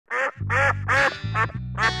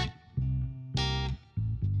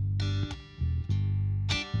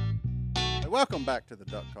Welcome back to the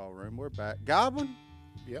Duck Call Room. We're back. Godwin?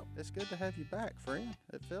 Yep. It's good to have you back, friend.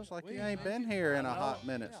 It feels like you ain't been here in a hot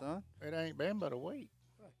minute, son. It ain't been but a week.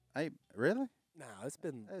 Ain't really? No, it's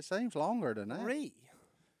been It seems longer than that. three.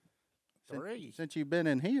 Since you've been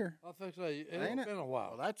in here. I think so. It Ain't ain't it? been a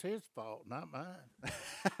while. Well, that's his fault, not mine.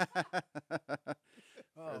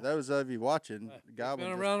 For those of you watching, Godwin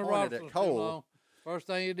Been just around the pointed Robertsons at too Cole. long. First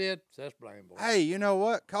thing you did, that's blame boy. Hey, you know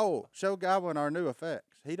what? Cole, show Godwin our new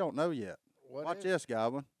effects. He don't know yet. What Watch is this,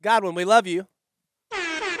 Godwin. Godwin, we love you. Hey,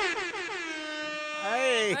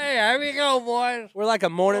 Hey, here we go, boys. We're like a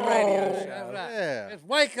morning radio That's show. right. Yeah. It's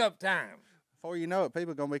wake up time. Before you know it,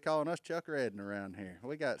 people are going to be calling us Chuck Redden around here.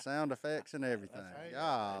 We got sound effects and everything. right.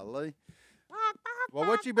 Golly. Well,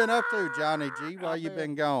 what you been up to, Johnny G, while you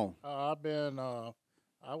been gone? I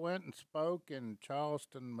went and spoke in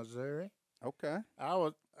Charleston, Missouri. Okay.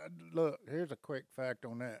 Look, here's a quick fact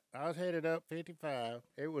on that. I was headed up 55.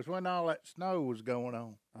 It was when all that snow was going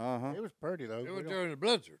on. Uh-huh. It was pretty, though. It was during the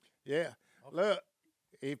blizzard. Yeah. Okay. Look,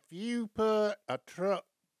 if you put a truck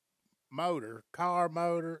motor, car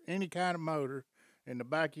motor, any kind of motor in the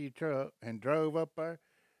back of your truck and drove up there,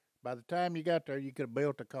 by the time you got there, you could have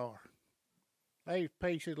built a car. There's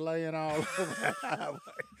pieces laying all over the highway.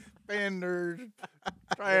 Fenders,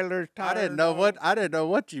 trailers, tires. I didn't know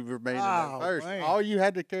what you were meaning at Oh, first. man. All you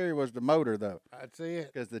had to carry was the motor, though, That's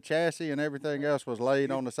it. because the chassis and everything else was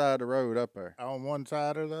laid on the side of the road up there. On one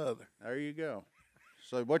side or the other. There you go.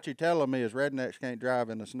 So what you're telling me is rednecks can't drive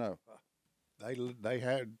in the snow. They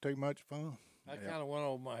had too much fun. That kind of went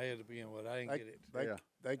over my head to begin with. I didn't get it.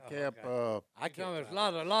 They kept I can There's a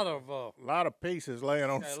lot of a lot of pieces laying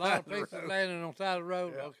on the a side lot of of the pieces road. landing on the side of the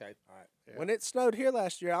road. Yeah. Okay, all right. Yeah. When it snowed here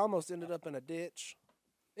last year, I almost ended up in a ditch.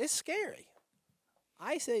 It's scary.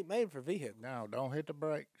 Ice ain't made for vehicles. No, don't hit the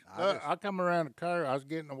brakes. I I come around the curve. I was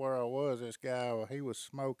getting to where I was. This guy, he was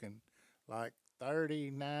smoking like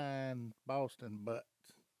 39 Boston butts.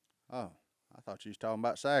 Oh, I thought you was talking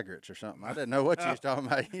about cigarettes or something. I didn't know what you was talking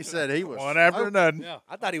about. He said he was One after smoking. another. Yeah.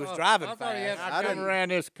 I thought he was driving I thought he had- fast. I come didn't- around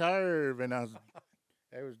this curve and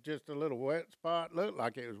it was just a little wet spot. Looked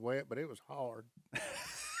like it was wet, but it was hard.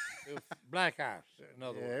 It was black ice. In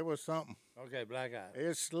other Yeah, words. it was something. Okay, black ice.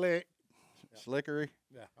 It's slick. Slickery,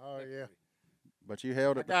 Yeah. Oh, yeah. but you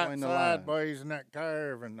held I it got between the lines. sideways in that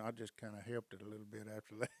curve, and I just kind of helped it a little bit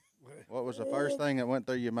after that. What was the first thing that went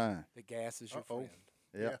through your mind? The gas is your Uh-oh. friend.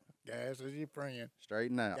 Yep, Yeah, gas is your friend.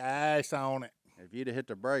 straighten out. Gas on it. If you'd have hit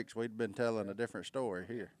the brakes, we'd been telling a different story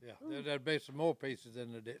here. Yeah, there'd be some more pieces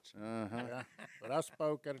in the ditch. Uh-huh. Yeah. But I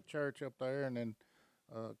spoke at a church up there, and then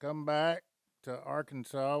come back to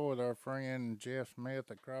Arkansas with our friend Jeff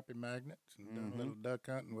Smith at Crappie Magnets, and done a little duck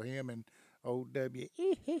hunting with him and old W.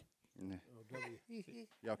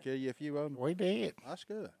 Y'all kill you a few of them? We did. That's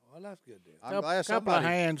good. Well, that's good then. I'm glad Couple of somebody.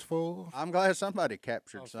 hands full. I'm glad somebody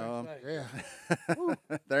captured I was some. gonna say,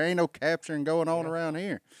 Yeah. There ain't no capturing going on around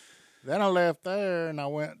here. Then I left there and I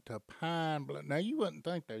went to Pine Bluff. Now you wouldn't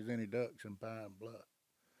think there's any ducks in Pine Bluff,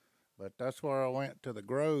 but that's where I went to the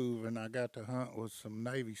Grove and I got to hunt with some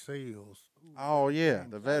Navy SEALs. Oh yeah,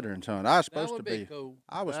 the veterans hunt. I was That supposed would to be. cool.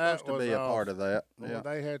 I was That supposed to was be a part awesome. of that. Well, Yeah,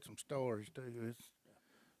 they had some stories too. It's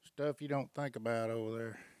stuff you don't think about over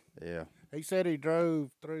there. yeah. He said he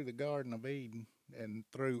drove through the Garden of Eden and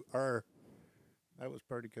through Ur. That was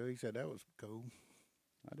pretty cool. He said that was cool.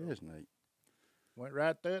 That is neat. Went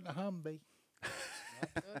right there in the Humvee.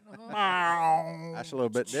 That's a little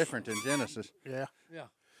bit different than Genesis. Yeah. Yeah.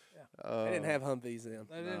 They didn't have Humvees then.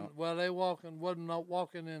 They didn't. Well, they wasn't not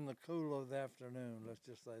walking in the cool of the afternoon. Let's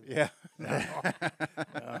just say that.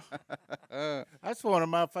 Yeah. That's one of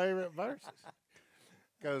my favorite verses.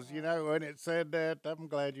 Because, you know, when it said that, I'm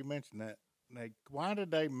glad you mentioned that. Why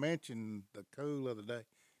did they mention the cool of the day?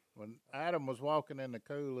 When Adam was walking in the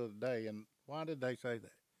cool of the day, and why did they say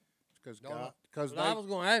that? Because Don't know. God, because But I was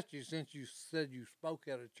going to ask you, since you said you spoke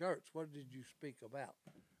at a church, what did you speak about?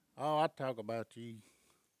 oh, I talk about you.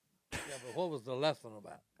 Yeah, but what was the lesson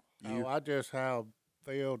about? You- Oh, I just how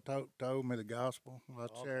Phil told me the gospel. I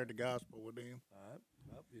Okay. shared the gospel with him. All right.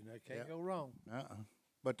 Well, you know, can't Yeah. go wrong.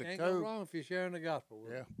 But the Can't go cool, wrong if you're sharing the gospel.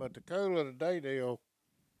 With yeah. But the cool of the day deal.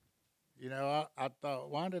 You know, I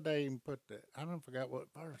thought, why did they even put that? I don't forget what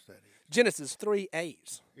verse that is. Genesis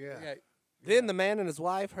 3:8. Yeah. Okay. Then the man and his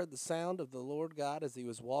wife heard the sound of the Lord God as he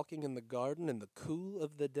was walking in the garden in the cool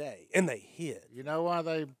of the day, and they hid. You know why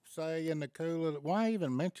they say in the cool of the, why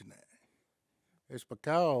even mention that? It's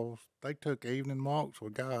because they took evening walks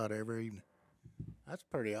with God every evening. That's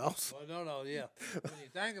pretty awesome. Well, no, yeah. When you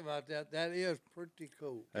think about that, that is pretty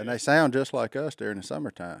cool. And they sound just like us during the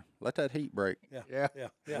summertime. Let that heat break. Yeah. Yeah. Yeah.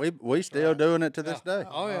 Yeah. We still doing it to this day.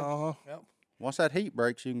 Oh, yeah. Uh-huh. Yep. Once that heat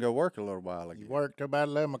breaks, you can go work a little while again. You work till about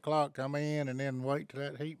 11 o'clock, come in, and then wait till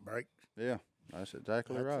that heat breaks. Yeah, that's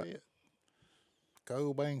exactly That's right. it.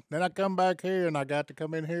 Cool bean. Then I come back here, and I got to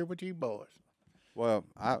come in here with you boys. Well,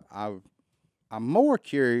 I'm more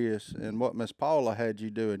curious in what Miss Paula had you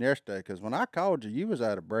doing yesterday, because when I called you, you was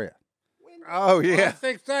out of breath. Oh, yeah.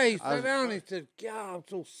 6'8", I- sit down. He said, "God, I'm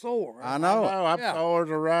so sore." I know. I'm Yeah. sore as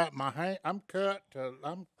a rat. My hand, I'm cut.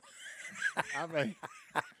 I mean,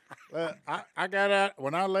 look, I got out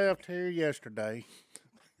when I left here yesterday,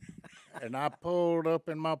 and I pulled up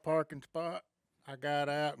in my parking spot. I got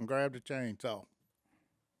out and grabbed a chainsaw.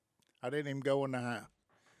 I didn't even go in the house.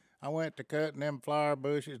 I went to cutting them flower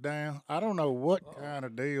bushes down. I don't know what kind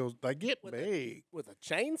of deals. They get big. With a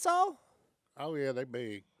chainsaw? Oh, yeah, they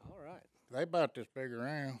big. All right. They about this big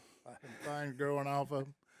around. Things growing off of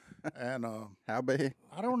them. And How big?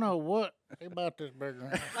 I don't know what. They about this big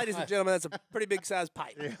around. Ladies and gentlemen, that's a pretty big sized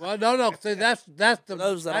pipe. Well, no. See, that's the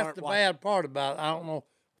those that that's aren't the watching. bad part about it. I don't know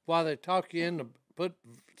why they talk you into put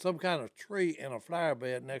some kind of tree in a flower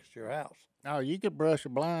bed next to your house. Oh, you could brush a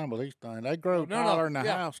blind with these things. They grow No, taller than the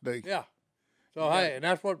yeah, house do. Yeah. So hey, and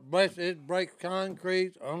that's what breaks it. Breaks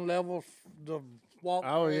concrete, unlevels the walkway,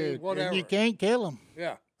 Oh, yeah. whatever. And you can't kill them.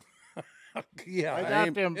 Yeah. They Yeah.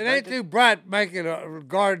 got them. It ain't too bright making a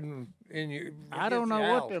garden in your. I don't know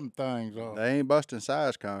against what your them things are. They ain't busting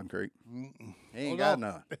size concrete. Mm-mm. He ain't Well, got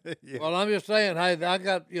none. Yeah. Well, I'm just saying, hey, I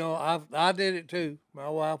got, I did it too. My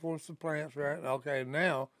wife wants some plants, right? Okay,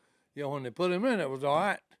 now, when they put them in, it was all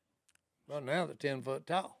right. But now they're 10 foot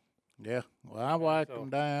tall. Yeah. Well, I whacked so- them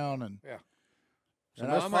down, and Yeah. So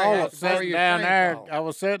and Miss I I might have Paula, to borrow sitting your down there. chainsaw. I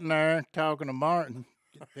was sitting there talking to Martin.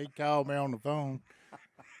 He called me on the phone,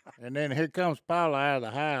 and then here comes Paula out of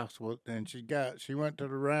the house. And she went to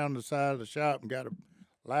around the side of the shop and got a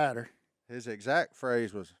ladder. his exact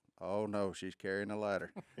phrase was, "Oh no, she's carrying a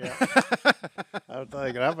ladder." Yeah. I was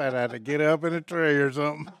thinking I might have to get up in a tree or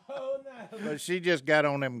something. Oh, no. But she just got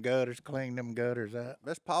on them gutters, cleaned them gutters out.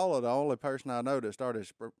 Miss Paula, the only person I know that started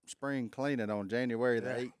spring cleaning on January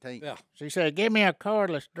the 18th. Yeah. She said, "Give me a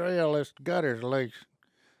cordless drill, this gutters loose,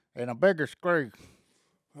 and a bigger screw."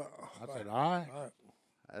 I said, "All right."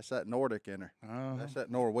 That's that Nordic in her. Uh-huh. That's that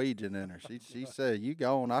Norwegian in her. She said, "You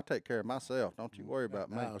go on. I'll take care of myself. Don't you worry about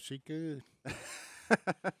me." No, she could.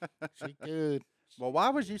 She could. Well, why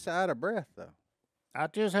was you so out of breath though? I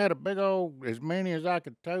just had a big old, as many as I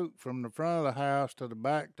could tote from the front of the house to the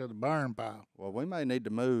back to the burn pile. Well, we may need to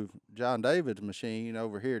move John David's machine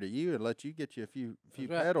over here to you and let you get you a few That's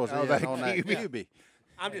right. pedals Oh, in that on that cubie. cubie.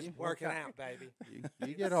 I'm just working out, baby.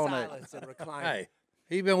 You get on that. Silence and reclining. Hey,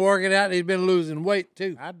 he's been working out and he's been losing weight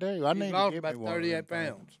too. I do. I He's need to lost get about me one of 38 them things.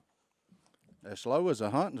 pounds. As slow as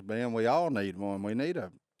the hunting's been, we all need one. We need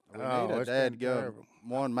a Oh, it's been terrible.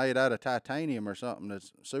 one made out of titanium or something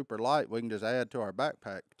that's super light. We can just add to our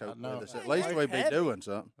backpack. I know. With us. At least Quite we'd be heavy. doing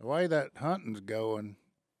something. The way that hunting's going,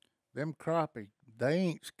 them crappie, they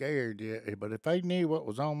ain't scared yet. But if they knew what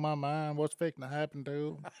was on my mind, what's fixing to happen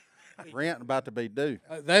to them, Rent about to be due.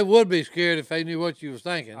 They would be scared if they knew what you was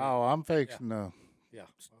thinking. oh, I'm fixing to Yeah.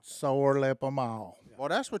 sore lip them all. Well,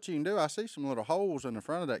 that's what you can do. I see some little holes in the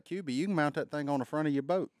front of that cubie. You can mount that thing on the front of your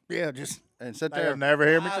boat Yeah, just and sit they'll there. never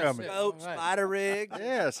hear me I coming. see. Scope, Right. spider rig.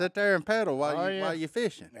 Yeah, sit there and pedal while Oh, you yeah. while you're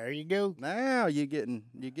fishing. There you go. Now you're getting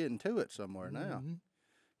to it somewhere now. Mhm.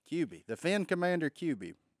 Cubie, the Finn Commander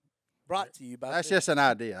Cubie. Brought to you by. That's Phillip. just an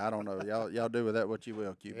idea. I don't know. Y'all do with that what you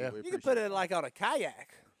will, Cubie. Yeah. We You can put appreciate it like on a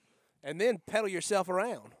kayak, and then pedal yourself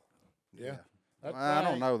around. Yeah. Well, I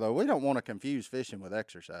don't know though. We don't want to confuse fishing with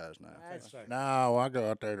exercise now. That's right. No, I go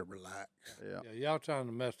out there to relax. Yeah. Yeah, y'all trying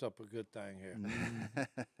to mess up a good thing here.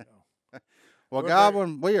 Well, Well,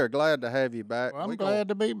 Godwin, we are glad to have you back. Well, I'm glad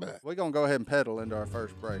to be back. We're gonna go ahead and pedal into our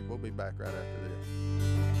first break. We'll be back right after this.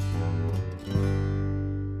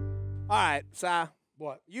 All right, Si.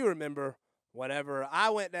 What? You remember whenever I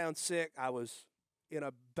went down sick, I was in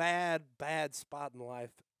a bad spot in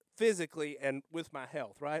life, physically and with my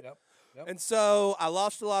health, right? Yep. Yep. And so I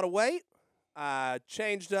lost a lot of weight. I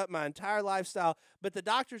changed up my entire lifestyle, but the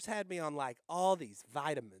doctors had me on like all these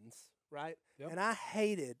vitamins, right? Yep. And I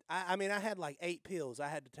hated. I mean, I had like 8 pills I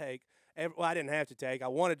had to take. Well, I didn't have to take. I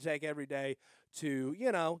wanted to take every day to,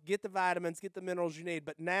 get the vitamins, get the minerals you need.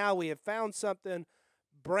 But now we have found something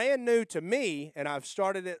brand new to me, and I've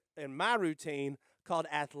started it in my routine called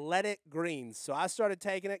Athletic Greens. So I started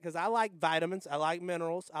taking it because I like vitamins, I like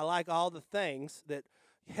minerals, I like all the things that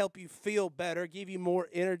help you feel better, give you more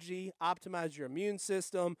energy, optimize your immune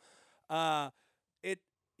system.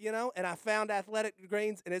 And I found Athletic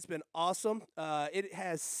Greens, and it's been awesome. It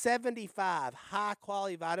has 75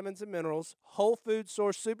 high-quality vitamins and minerals, whole food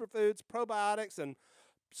source superfoods, probiotics, and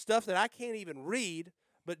stuff that I can't even read,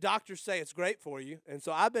 but doctors say it's great for you. And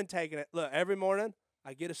so I've been taking it. Look, every morning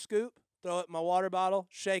I get a scoop, throw it in my water bottle,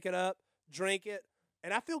 shake it up, drink it,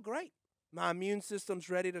 and I feel great. My immune system's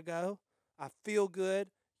ready to go. I feel good.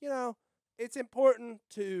 You know, it's important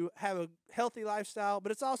to have a healthy lifestyle,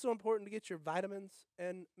 but it's also important to get your vitamins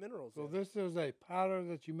and minerals. So in. this is a powder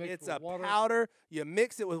that you mix It's with a water. powder. You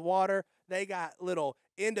mix it with water. They got little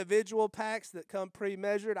individual packs that come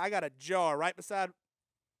pre-measured. I got a jar right beside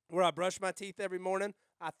where I brush my teeth every morning.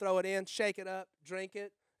 I throw it in, shake it up, drink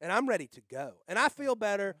it, and I'm ready to go. And I feel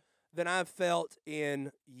better than I've felt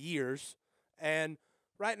in years. And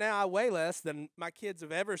right now I weigh less than my kids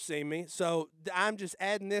have ever seen me. So I'm just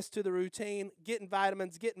adding this to the routine, getting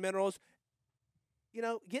vitamins, getting minerals, you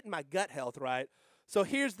know, getting my gut health right. So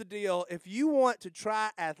here's the deal. If you want to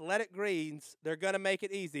try Athletic Greens, they're going to make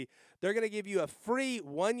it easy. They're going to give you a free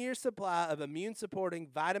 1-year supply of immune-supporting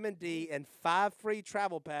vitamin D and 5 free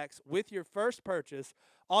travel packs with your first purchase.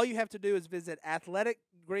 All you have to do is visit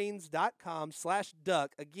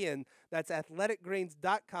athleticgreens.com/duck. Again, that's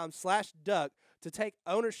athleticgreens.com/duck to take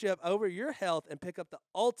ownership over your health and pick up the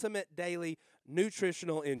ultimate daily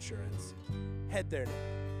nutritional insurance. Head there now.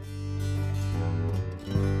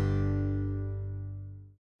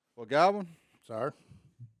 Well, Godwin, Sir.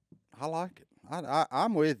 I like it.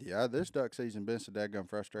 I'm with you. This duck season been so daggone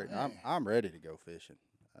frustrating. I'm ready to go fishing.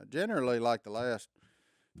 Generally, like the last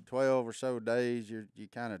 12 or so days, you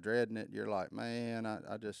kind of dreading it. You're like, man,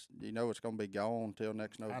 I just, you know, it's going to be gone till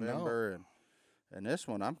next November. And this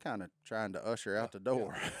one, I'm kind of trying to usher out the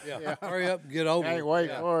door. Yeah. Hurry up and get over it. Can't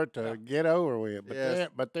wait for it to get over with. But, Yes.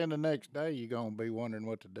 but then the next day, you're going to be wondering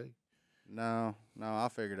what to do. No, I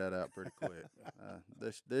figured that out pretty quick.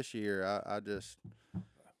 This year, I just,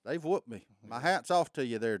 they've whooped me. My hat's off to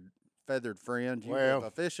you there, feathered friend. You have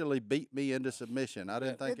officially beat me into submission. I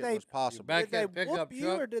didn't think it was possible. back Did they that pickup whoop you,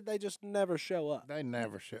 truck? or did they just never show up? They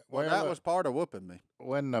never should. Well, that was part of whooping me.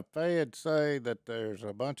 When the feds say that there's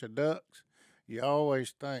a bunch of ducks, you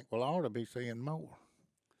always think, well, I ought to be seeing more.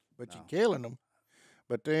 But you're killing them.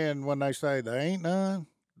 But then when they say there ain't none,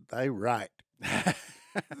 they right.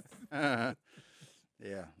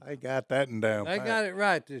 Yeah. They got that in down. They got it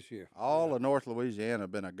right this year. All of North Louisiana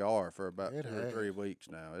been a gar for about It 2 or has. 3 weeks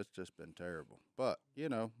now. It's just been terrible. But, you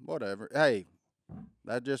know, whatever. Hey,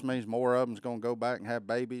 that just means more of them's going to go back and have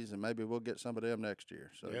babies, and maybe we'll get some of them next year.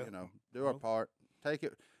 So, Yeah. you know, do our part. Take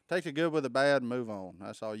the good with the bad and move on.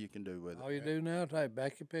 That's all you can do with it. All you do now is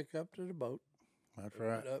back your pickup to the boat. That's Open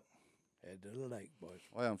right. it up, head to the lake, boys.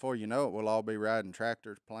 Well, and before you know it, we'll all be riding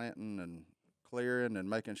tractors, planting and clearing and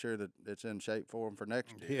making sure that it's in shape for them for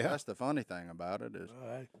next year. Yeah. That's the funny thing about it is, All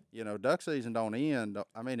right. you know, duck season don't end.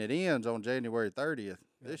 I mean, it ends on January 30th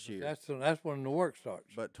this year. That's when the work starts.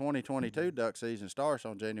 But 2022 duck season starts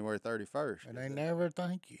on January 31st. And they never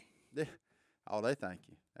thank you. Oh, they thank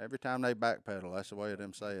you. Every time they backpedal, that's the way of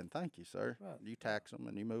them saying, thank you, sir. Right. You tax them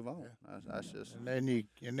and you move on. That's just, And then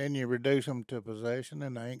you reduce them to possession,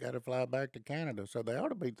 and they ain't got to fly back to Canada. So they ought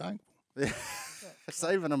to be thankful.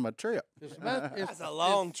 saving them a trip. It's That's a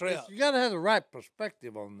long trip. You got to have the right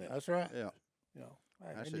perspective on this. That's right. Yeah. You know,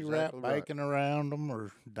 That's And you exactly wrap right. bacon around them,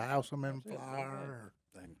 or douse them in flour.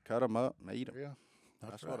 And cut them up and eat them. Yeah,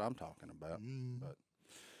 That's right. what I'm talking about. Mm. But,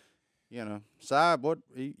 you know, Si, what,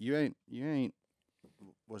 you ain't,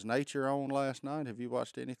 was nature on last night? Have you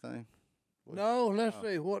watched anything? no, let's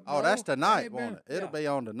see what. Oh, no, that's tonight, ain't won't it? been- It'll be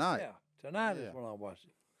on tonight. Yeah, tonight Yeah. is when I watch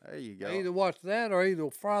it. There you go. I either watch that or either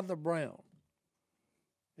Father Brown.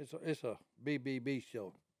 It's a BBB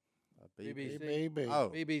show. BBC. BB.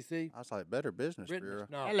 Oh, BBC. I was like, Better Business Bureau.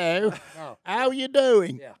 No, Hello. no. How you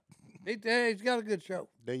doing? Yeah, he's got a good show.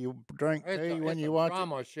 Do you drink It's tea a, when it's you a watch it?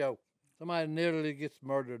 drama show. Somebody nearly gets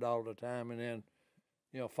murdered all the time, and then,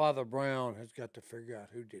 Father Brown has got to figure out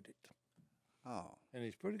who did it, Oh, and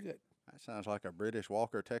he's pretty good. that sounds like a British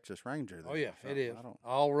Walker Texas Ranger. Oh there yeah, or it something. is. I don't,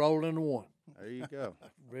 All rolled into one. there you go.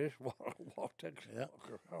 British Walk Texas Yep.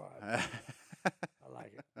 Walker. All right, I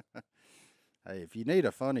like it. Hey, if you need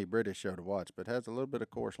a funny British show to watch, but has a little bit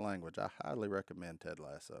of coarse language, I highly recommend Ted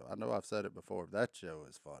Lasso. I know I've said it before, but that show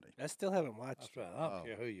is funny. I still haven't watched. That's right. I don't Oh.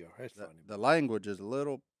 care who you are. That's The, funny. the language is a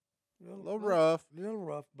little rough, little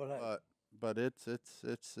rough, but hey, but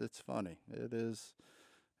it's funny. It is.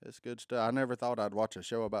 It's good stuff. I never thought I'd watch a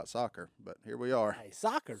show about soccer, but here we are. Hey,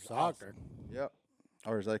 soccer's Soccer. Yep.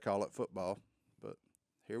 Or as they call it, football. But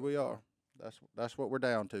here we are. That's what we're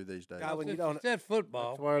down to these days. God, when you since don't- said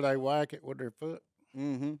football, That's where they whack it with their foot.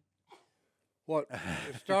 Mm-hmm. what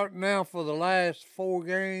it's starting now for the last 4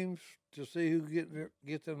 games to see who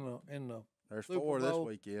gets in the There's Super 4 this Bowl.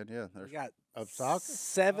 weekend. Yeah, We there's got Of soccer?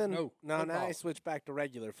 7. No, now football. he switched back to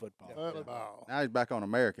regular football. Football. now he's back on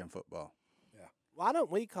American football Why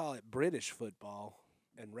don't we call it British football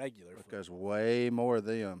and regular football? because way more of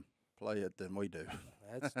them play it than we do,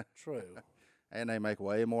 That's true. and they make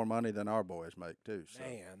way more money than our boys make too. So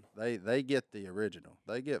Man, they get the original.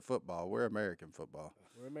 They get football. We're American football.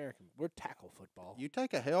 we're American. We're tackle football. You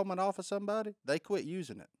take a helmet off of somebody, they quit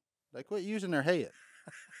using it. They quit using their head.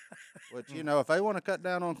 Which, if they want to cut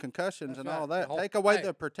down on concussions That's and right. all that, The whole- take away hey,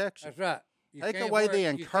 the protection. That's right. You Take can't away the you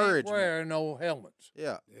can't encouragement. wear no helmets.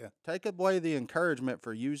 Yeah. Yeah. Take away the encouragement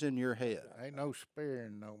for using your head. Ain't no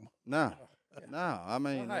spearing no more. No. No. I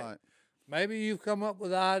mean, Well, hey, like, Maybe you've come up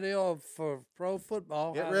with the idea for pro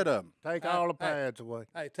football. get rid of them. Take Hey, all the hey. pads away.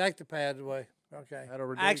 Hey, take the pads away. Okay. That'll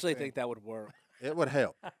reduce I actually that. think that would work. It would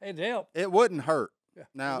help. It'd help. It wouldn't hurt. Yeah.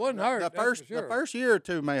 Now, it wouldn't hurt. the that's for first sure. the first year or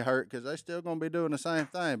two may hurt because they're still going to be doing the same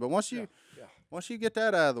thing. But once you Yeah. once you get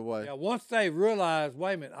that out of the way, Yeah, once they realize,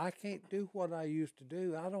 wait a minute, I can't do what I used to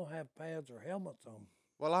do. I don't have pads or helmets on.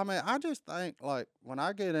 well, I mean, I just think like when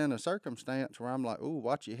I get in a circumstance where I'm like, "Ooh,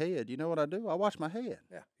 watch your head," you know what I do? I watch my head.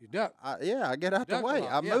 Yeah, you duck. I get out the Duck a way. lot,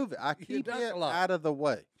 I yeah. move it. I You keep duck it a lot. out of the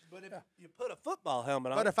way. But if you put a football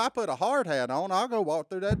helmet on, But if I put a hard hat on, I'll go walk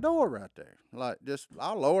through that door right there. Like,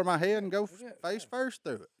 I'll lower my head and go That's it, face first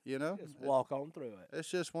through it. just walk on through it. It's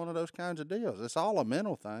just one of those kinds of deals. It's all a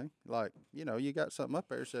mental thing. Like, you got something up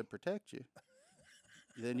there that said protect you.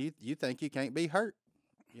 Then you think you can't be hurt.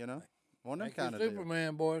 One of them Make kind you of deals.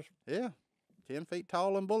 Superman, boys. Yeah. 10 feet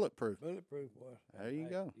tall and bulletproof. Bulletproof, boys. There you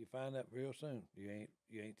go. You find that real soon. You ain't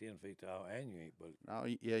 10 feet tall, and you ain't bulletproof. Oh,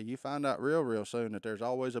 yeah, you find out real soon that there's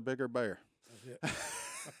always a bigger bear. That's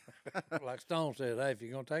it. Like Stone said, hey, if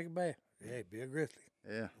you're gonna take a bath, hey, be a grizzly.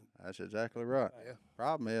 Yeah, that's exactly right. Yeah.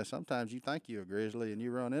 Problem is, sometimes you think you're a grizzly and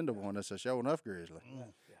you run into one that's a show enough grizzly.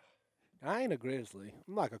 I ain't a grizzly.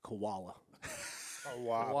 I'm like a koala. Oh,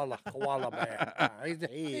 wow. Koala bear.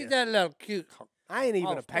 He's that little cute. I ain't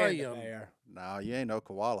even a panda Australian. bear. No, you ain't no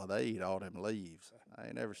koala. They eat all them leaves. I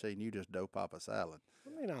ain't never seen you just dope up a salad. I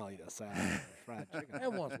mean, I'll eat a salad or fried chicken.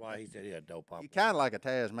 Every once in a while, he said he had dope pop. You kind of like a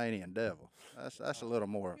Tasmanian devil. That's a little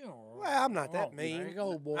more. Well, I'm not that There you mean.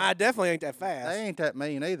 go, boy. I definitely ain't that fast. They ain't that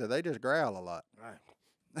mean either. They just growl a lot.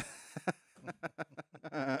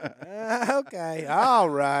 Okay. All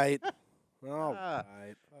right. All Ah.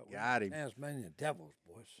 right. Got him. Tasmanian devils,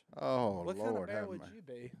 boys. Oh, What kind of Lord bear have would mercy. you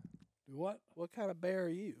be? What? What kind of bear are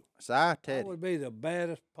you? Si I Teddy. would be the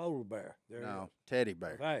baddest polar bear. There No, teddy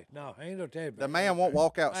bear. is. Hey, no, ain't no teddy bear. The man won't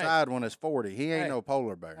walk outside when it's 40. He ain't Hey. no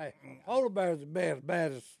polar bear. Hey, polar bear's the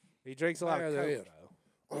baddest He drinks a lot bear of there Coke, is.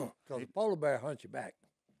 though. Because the polar bear hunts you back.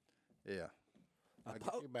 Yeah. A Get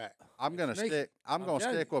po- you back. I'm gonna sneaky. stick. I'm I'm gonna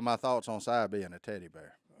telling stick you. with my thoughts on Si being a teddy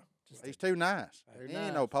bear. just He's too nice. Too He ain't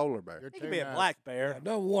nice. no polar bear. You're he too could be a nice. black bear.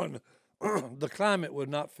 Number one, the climate would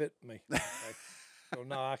not fit me. Okay? So,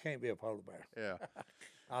 no, I can't be a polar bear. Yeah.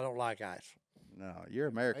 I don't like ice. No, you're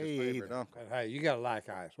America's Me favorite either. uncle. And, hey, you got to like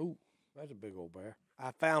ice. Ooh, that's a big old bear.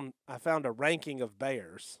 I found a ranking of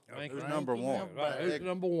bears. Who's number one? Right, who's Big-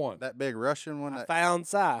 number one? That big Russian one. I That, found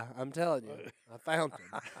Si. I'm telling you, I found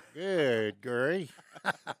him. Good grief.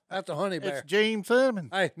 That's a honey bear. It's Gene Simmons.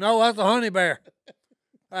 Hey, no, that's a honey bear.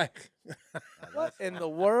 Hey, What in the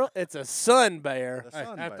world? It's a sun bear. the hey,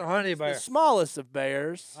 sun that's bear. a honey The bear. smallest of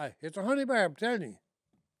bears. Hey, it's a honey bear. I'm telling you.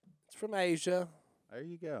 It's from Asia, There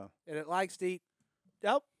you go. and it likes to eat.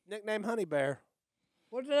 Nope, nickname honey bear.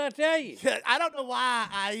 What did I tell you? I don't know why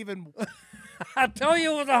I even. I told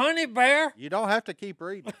you it was a honey bear. You don't have to keep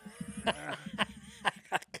reading.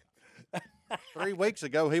 3 weeks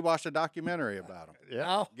ago, he watched a documentary about him. Yeah.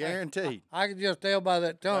 No, Guaranteed. I can just tell by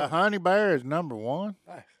that The tongue. honey bear is number one.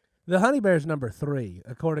 The honey bear's number 3,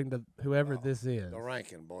 according to whoever this is. The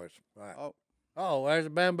ranking, boys. Right. Oh, Oh, there's a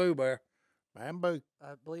bamboo bear. Bamboo.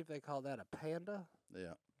 I believe they call that a panda.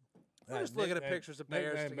 yeah. We're just looking at pictures of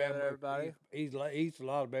bears Nickname together, bamboo. everybody. He eats a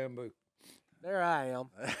lot of bamboo. There I am.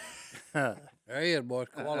 There he is, boys.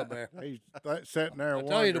 Koala bear. He's sitting there I wondering.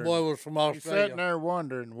 told you the boy was from He's sitting Australia. there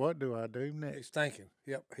wondering, what do I do next? He's thinking.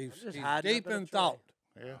 Yep, he's just he's hiding deep up in a in tree. thought.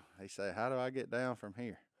 Yeah, He said, "How do I get down from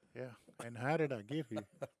here?" yeah. And how did I get here?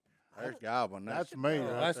 There's Godwin. That's me. Oh,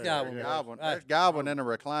 right that's there. Godwin. Yeah. Godwin. Right. There's Godwin in a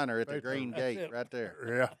recliner at the That's green it. gate right there.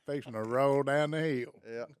 Yeah, fixing to roll down the hill.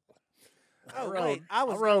 Yeah. Oh, rode, wait, I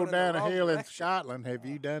was rode going in the down a wrong hill in direction. Scotland. Have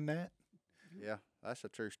you done that? Yeah, that's a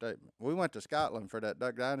true statement. We went to Scotland for that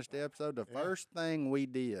Duck Dynasty episode. The Yeah. first thing we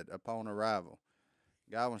did upon arrival,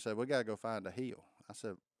 Godwin said, "We got to go find a hill." I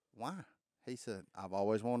said, "Why?" He said, "I've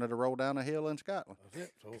always wanted to roll down a hill in Scotland." That's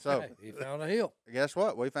it. So- Hey, he found a hill. Guess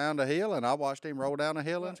what? We found a hill, and I watched him roll down a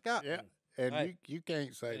hill in Scotland. Yeah. and Hey. you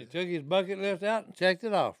can't say And he that. took his bucket list out and checked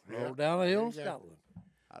it off. Yeah. Rolled down the hill in There you go.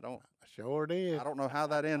 Scotland. I sure did. I don't know how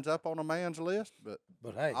that ends up on a man's list, but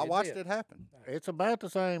But hey, I watched did. it happen. It's about the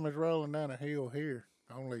same as rolling down a hill here,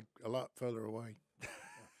 only a lot further away.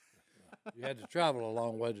 You had to travel a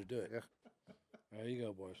long way to do it. Yeah. There you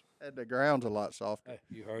go, boys. And the ground's a lot softer. Hey,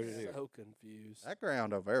 you heard it here. So confused. That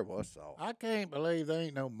ground over there was soft. I can't believe there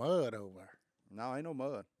ain't no mud over there. No, ain't no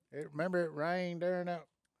mud. Remember it rained during that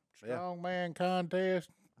Yeah. strongman contest?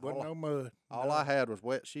 Wasn't All- no mud. All No. I had was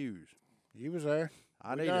wet shoes. You was there.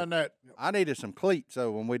 I We done that. needed some cleats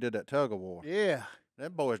though when we did that tug of war. Yeah.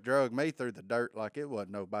 Them boys drug me through the dirt like it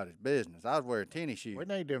wasn't nobody's business. I was wearing tennis shoes. We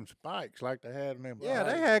need them spikes like they had in them. Yeah,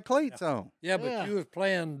 they bikes. had cleats on. Yeah, but Yeah. you was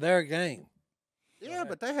playing their game. Yeah,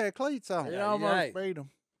 but they had cleats on. It Yeah, almost yeah. beat them.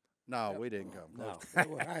 No, we didn't come No, close.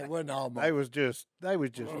 it wasn't almost. They was just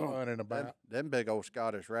running about. Them big old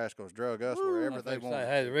Scottish rascals drug us wherever I they think say, wanted.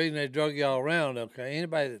 hey, the reason they drug y'all around, okay,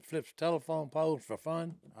 anybody that flips telephone poles for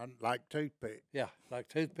fun, Like toothpick. yeah, like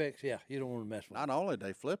toothpicks, yeah, you don't want to mess with them. Not only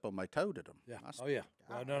they flip them, they toted them. Yeah. Oh, yeah.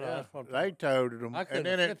 Well, no, Yeah, that's what I'm they talking about. toted them, I could've and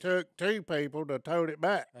then it flipped took two people to tote it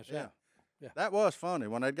back. That's Yeah. right. Yeah. That was funny.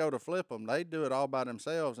 When they'd go to flip them, they'd do it all by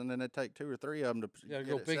themselves, and then they'd take two or three of them to You gotta get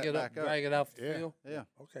go it pick set it up, back drag it off the Yeah. field. Yeah.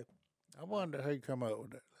 Okay. I wonder who come up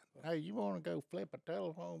with that. Hey, you want to go flip a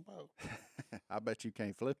telephone pole? I bet you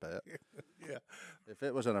can't flip that. Yeah. If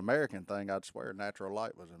it was an American thing, I'd swear natural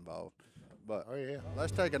light was involved. But Oh yeah.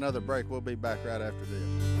 let's take another break. We'll be back right after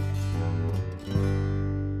this.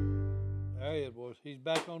 There he is, boys. He's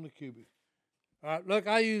back on the QB. All right, look,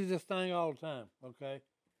 I use this thing all the time, okay?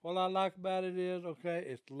 What I like about it is, okay,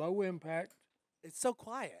 it's low impact, It's so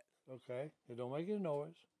quiet. okay? It don't make any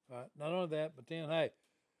noise, all right? Not only that, but then, hey,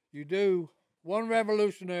 you do one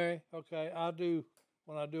revolutionary, okay?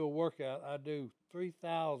 When I do a workout, I do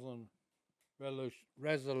 3,000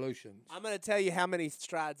 resolutions, I'm going to tell you how many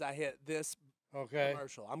strides I hit this okay?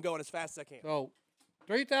 commercial. I'm going as fast as I can. So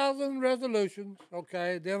 3,000 resolutions,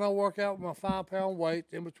 okay? Then I work out with my 5-pound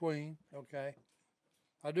weights in between, okay?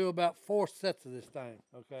 I do about 4 sets of this thing,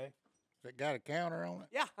 okay? Has it got a counter on it?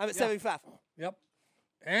 Yeah, I'm at Yeah. 75. Yep.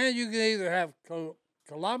 And you can either have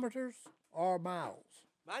kilometers or miles.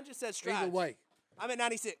 Mine just says strides. Either way. I'm at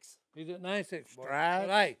 96. He's at 96. boy. Strides?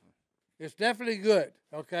 But hey, it's definitely good,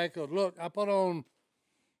 okay? Because look, I put on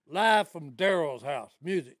live from Daryl's house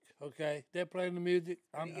music, okay? They're playing the music.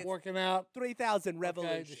 he I'm gets working out. 3,000 Okay,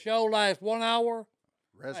 revolutions. the show lasts 1 hour.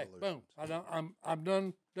 Hey, Resolution. boom. I'm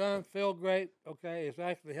done. Feel great. Okay, it's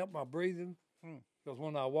actually helped my breathing. Because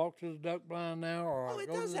when I walk to the duck blind now, or Oh, I it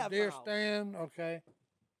go to does the have deer miles. stand, okay,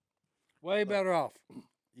 way better off.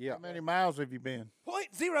 Yeah. How many miles have you been?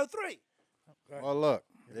 0.03. Well, look,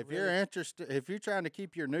 if you're interested, if you're trying to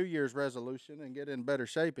keep your New Year's resolution and get in better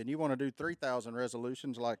shape, and you want to do 3,000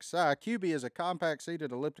 resolutions like Si, QB is a compact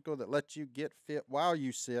seated elliptical that lets you get fit while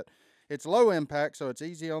you sit. It's low impact, so it's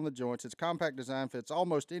easy on the joints. Its compact design fits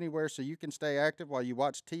almost anywhere, so you can stay active while you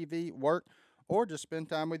watch TV, work, or just spend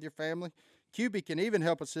time with your family. QB can even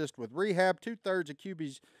help assist with rehab. 2/3 of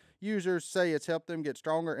QB's users say it's helped them get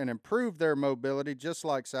stronger and improve their mobility, just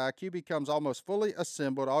like Si. QB comes almost fully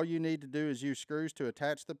assembled. All you need to do is use screws to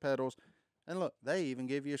attach the pedals. And look, they even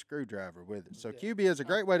give you a screwdriver with it. So QB is a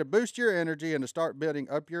great way to boost your energy and to start building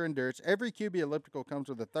up your endurance. Every QB elliptical comes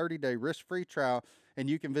with a 30-day risk-free trial, and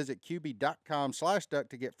you can visit QB.com/duck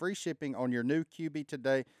to get free shipping on your new QB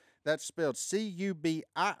today. That's spelled CUBII.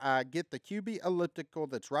 Get the QB elliptical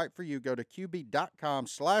that's right for you. Go to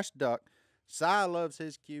QB.com/duck. Si loves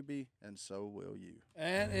his QB, and so will you.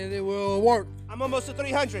 And it will work. I'm almost at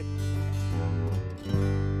 300.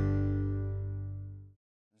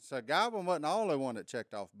 So Godwin wasn't the only one that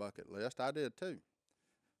checked off bucket list. I did too.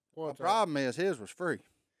 The What's that? problem is his was free.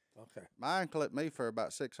 Okay. Mine clipped me for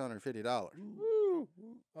about $650.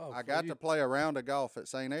 Oh, I so got you- to play a round of golf at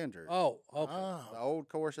St. Andrews. Oh, okay. The old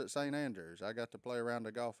course at St. Andrews. I got to play around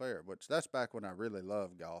the golf there, which that's back when I really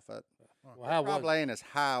loved golf. That Well, how was probably ain't as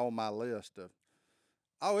high on my list of.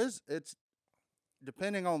 Oh, it's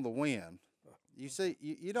depending on the wind. You see,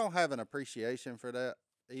 you don't have an appreciation for that,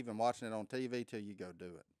 even watching it on TV till you go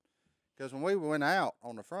do it. Because when we went out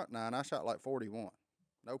on the front nine, I shot like 41.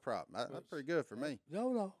 No problem. That's pretty good for me.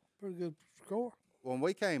 No, pretty good score. When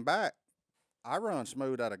we came back, I run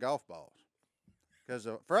smooth out of golf balls. Because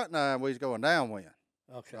the front nine, we was going downwind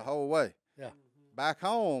Okay. the whole way. Yeah. Back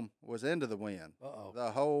home was into the wind Uh-oh.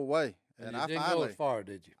 the whole way. And And you I didn't go finally, as far,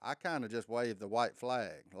 did you? I kind of just waved the white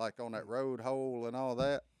flag, like on that road hole and all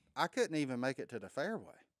that. I couldn't even make it to the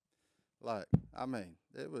fairway. Like, I mean,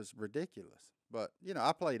 it was ridiculous. But, you know,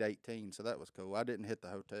 I played 18, so that was cool. I didn't hit the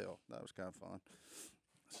hotel. That was kind of fun.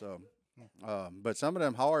 So, But some of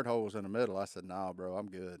them hard holes in the middle, I said, nah, bro, I'm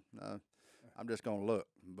good. I'm just going to look.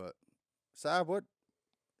 But, Si,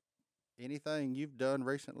 anything you've done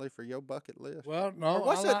recently for your bucket list? Well, no. Or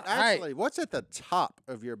what's at the top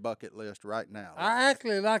of your bucket list right now? I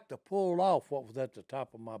actually like to pull off what was at the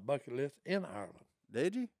top of my bucket list in Ireland.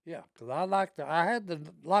 Did you? Yeah, because I had the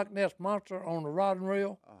Loch Ness Monster on the rod and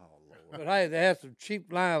reel. Oh, Lord. But hey, they had some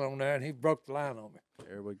cheap line on there, and he broke the line on me.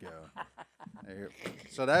 There we go.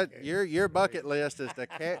 So that your bucket list is to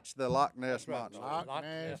catch the Loch Ness Monster. Loch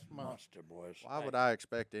Ness Monster, boys. Why would I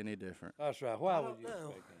expect any different? That's right. Why would you know.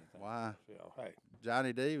 expect anything? Why? So, hey,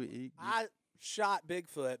 Johnny D, I shot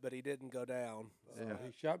Bigfoot, but he didn't go down. Yeah.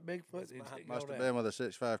 he shot Bigfoot. He didn't must go have down. been with a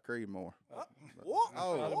 6.5 Creedmoor. What?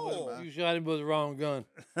 Oh, You shot him with the wrong gun.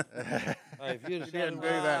 Hey, if you'd have shot didn't him do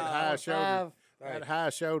with that high 6.5, shoulder. hey, That high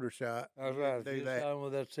shoulder shot. that's right. Do If you that. shot him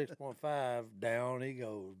with that 6.5, down he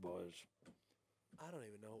goes, boys. I don't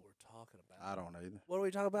even know what we're talking about. I don't either. What are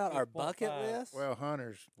we talking about? Our 6.5. bucket list? Well,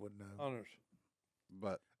 hunters would know. Hunters.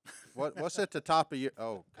 But what's at the top of your?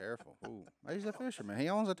 Oh, careful! Ooh, he's a fisherman. He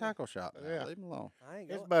owns a tackle shop. Now. Yeah. Leave him alone. I ain't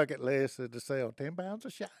His going. bucket list is to sell 10 pounds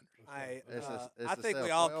of shiners. It's I to think we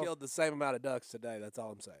sell all 12. killed the same amount of ducks today. That's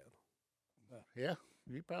all I'm saying. Yeah,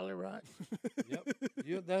 you're probably right. Yep.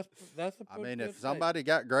 That's a I pretty mean, good if somebody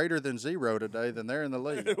got great than 0 today, then they're in the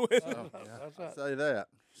lead. take. So, That's right. say that.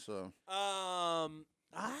 So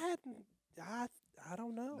I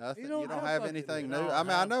don't know. nothing. You You don't don't have have bucket anything list. new. No, I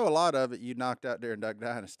mean, I know a lot of it you knocked out there in Duck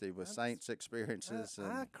Dynasty with That's- Saints experiences.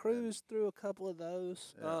 I and, cruised through a couple of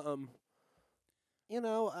those. Yeah.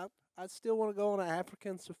 I still want to go on an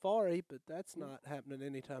African safari, but that's not happening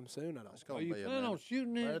anytime soon. I It's don't. Are gonna you be a planning on minute.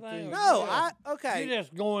 shooting Well, anything? that's or it. No, you just- okay. You're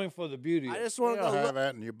just going for the beauty. I of it. just want to You'll go have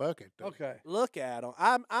that in your bucket. Though. Okay. look at them.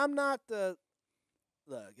 I'm not the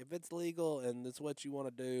look. If it's legal and it's what you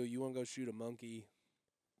want to do, you want to go shoot a monkey.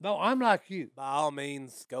 No, I'm like you. By all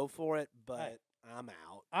means, go for it. But I'm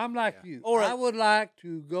out. I'm like Yeah. you. Or I a- would like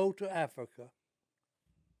to go to Africa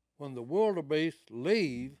when the wildebeest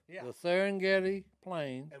leave Yeah. the Serengeti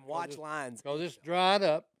plains And watch lions. because it's dried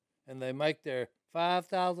up, and they make their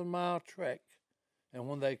 5,000-mile trek. And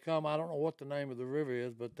when they come, I don't know what the name of the river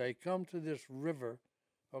is, but they come to this river,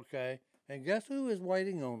 okay? And guess who is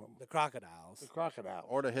waiting on them? The crocodiles. The crocodiles.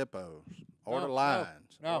 Or the hippos, or No, the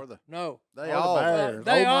lions, No, or the no. they Or the all. bears.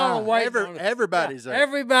 They Oh, all my. waiting on it. Everybody's there.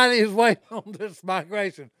 Everybody is waiting on this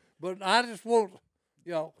migration. But I just want,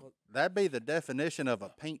 That'd be the definition of a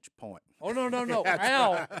pinch point. Oh no!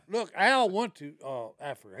 Al, look, Al went to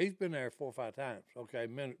Africa. He's been there 4 or 5 times. Okay,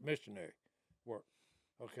 missionary work.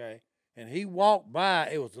 Okay, and he walked by.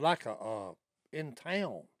 It was like a in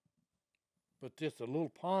town, but just a little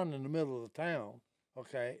pond in the middle of the town.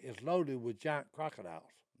 Okay, is loaded with giant crocodiles.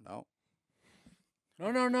 No,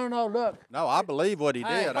 No. Look, no, I believe what he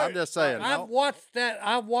Hey, did. I'm just saying. I've No. watched that.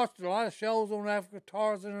 I've watched a lot of shows on Africa,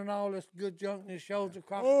 Tarzan and all this good junk. And it shows the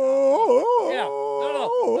crocodiles. Yeah,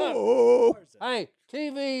 no. Look. Hey,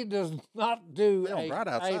 TV does not do They don't right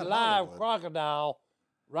a outside live Hollywood. crocodile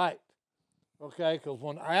right. Okay, because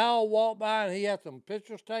when Al walked by and he had some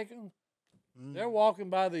pictures taken, they're walking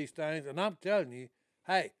by these things, and I'm telling you,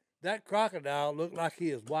 hey, that crocodile looked like he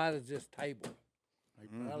is wide as this table. He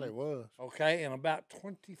probably was. Okay, and about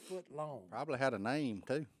 20 foot long. Probably had a name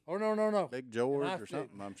too, Oh no. Big George I or see.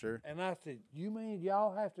 something. I'm sure. And I said, you mean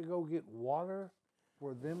y'all have to go get water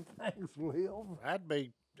where them things live? I'd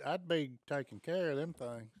be taking care of them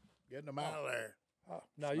things, getting them out of there.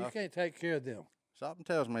 No, you can't take care of them. Something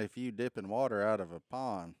tells me if you dipping water out of a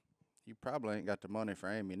pond, you probably ain't got the money for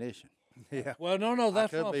ammunition. Yeah, Well, no,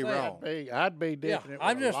 that's could what be I'm saying. wrong. I'd be Yeah, dipping it.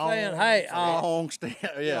 I'm with a just saying, long hey, stick. Long stand.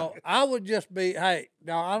 You Yeah. know, I would just be, hey,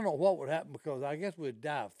 now I don't know what would happen because I guess we'd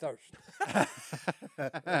die of thirst.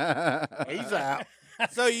 He's out.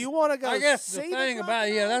 So you want to go? I guess see the thing about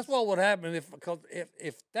crocodiles? that's what would happen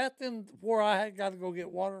if that's in where I had got to go get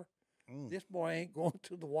water, this boy ain't going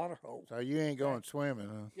to the water hole. So you ain't going swimming,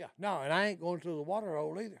 huh? Yeah, no, and I ain't going to the water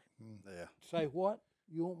hole either. Yeah. Say what?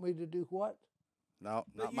 You want me to do what? No,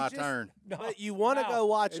 But not you my just- turn. No, But you want to no. go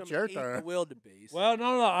watch It's them your eat turn. the wildebeest. Well,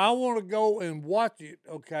 no, I want to go and watch it.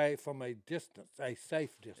 Okay, from a distance, a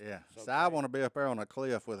safe distance. Yeah. Okay? So I want to be up there on a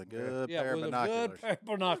cliff with a good pair of with binoculars. a good pair of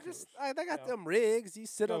binoculars. They got Yeah. them rigs. You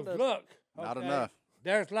sit on Because the. look, Not okay, enough.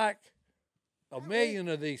 There's like a million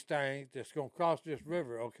of these things that's gonna cross this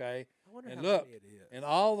river. Okay, I wonder and how look, many it is. and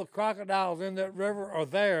all the crocodiles in that river are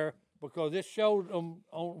there because it showed them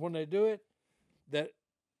on when they do it that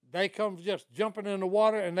they come just jumping in the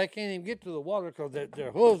water and they can't even get to the water because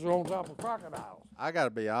their hooves are on top of crocodiles. I got to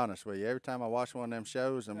be honest with you. Every time I watch one of them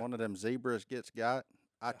shows and one of them zebras gets got,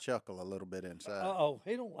 I chuckle a little bit inside. Uh-oh,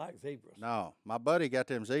 he don't like zebras. No, my buddy got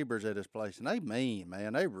them zebras at his place, and they mean,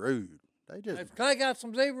 man. They rude. They just If Clay got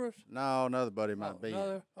some zebras? no. Another buddy might Oh, be.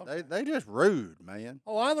 another? Okay. They just rude, man.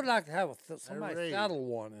 Oh, I would like to have somebody rude. saddle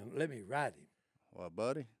one and let me ride him. Well,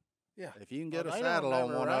 buddy, Yeah. if you can get Well, a they don't saddle on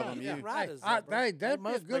never one ride. of them, Yeah, you right. Hey, a zebra. hey, It that'd be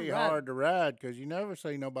a must good be ride. hard to ride because you never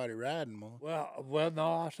see nobody riding one. Well,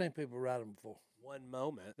 no, I've seen people ride them before. One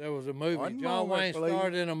moment. There was a movie. One John moment, Wayne please.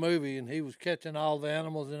 starred in a movie, and he was catching all the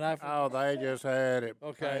animals in Africa. Oh, they just had it.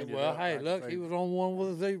 Okay, painted well, up hey, like a look, he zebra. was on one with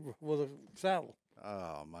a zebra, with a saddle.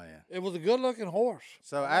 oh man. It was a good-looking horse.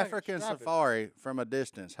 So I like it. African Stop it. safari from a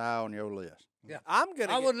distance, high on your list. I'm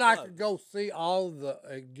gonna. I get would like to close. go see all the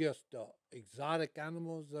exotic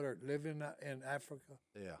animals that are living in Africa.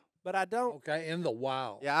 Yeah. but I don't. Okay, in the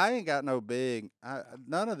wild. Yeah, I ain't got no big.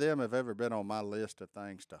 None of them have ever been on my list of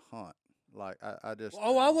things to hunt. Like I just.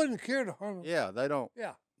 Oh, I wouldn't care to hunt 'em. Yeah, they don't.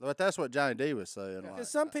 Yeah. But that's what Johnny D was saying. Because Like,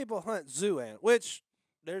 some people hunt zoo animals, which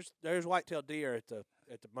there's white-tailed deer at the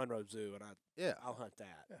Monroe Zoo, and yeah, I'll hunt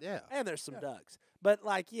that. yeah. And there's some ducks, but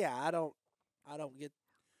like, yeah, I don't get.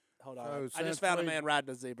 Hold on, So I since just found a we- man riding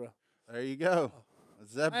a zebra. There you go. A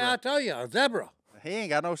zebra. Hey, I tell you, a zebra. He ain't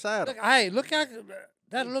got no saddle. Look, hey, look at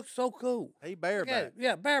that. Looks so cool. He Look at bareback. it.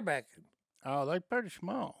 Yeah, bareback. Oh, they pretty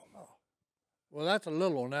small. Well, that's a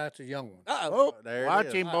little one. That's a young one. Uh-oh. Oh, There it watch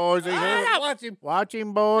is. him, boys. He Ah, hooks. watch him. Watch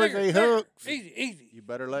him, boys. Bigger, He bigger. hooks. Easy, easy. You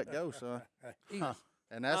better let go, son. Easy. Huh.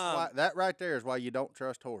 And that's Um, why that right there is why you don't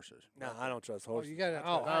trust horses. No, I don't trust Oh, horses. you got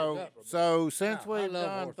it. So since Yeah, I we've love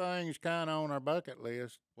done horses. things kind of on our bucket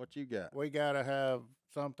list, What you got? we got to have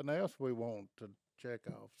something else we want to check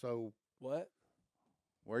off. So What?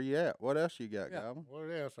 Where you at? What else you got, Yeah. Goblin? what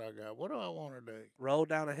else I got? What do I want to do? Roll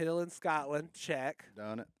down a hill in Scotland. Check.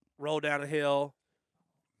 Done it. Roll down a hill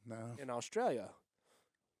No, in Australia.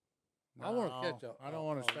 I want no, to catch I don't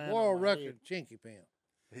want to stand. world on my record head. chinky pin.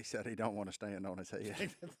 He said he don't want to stand on his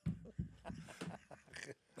head.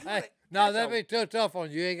 Hey, no, that'd be too tough on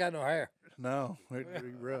you. You ain't got no hair. No, it'd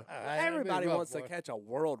be rough. Hey, that'd be Everybody rough, wants to boy. catch a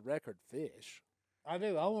world record fish. I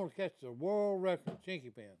do. I want to catch the world record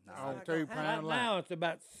chinky pin. On not gonna 2 happen. Right pound line. now, it's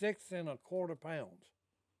about 6 1/4 pounds.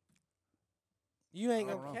 You ain't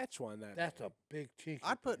I don't gonna know. catch one that. That's a big chinky.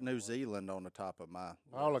 I'd put pin, New boy. Zealand on the top of my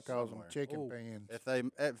All I list calls them somewhere. chicken Ooh. pins.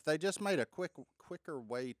 If they just made a quicker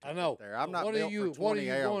way to I know. get there. I'm not What built are you? for What are 20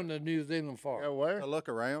 you hours going to New Zealand for? Go where? to look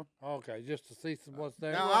around. Okay, just to see what's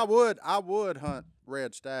there. Now I would hunt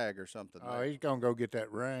red stag or something. Oh, there. he's gonna go get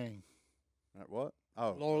that ring. What?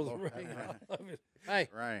 Oh, Lord of the Rings. Hey,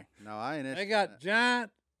 Rain. No, I ain't. they interested in got that.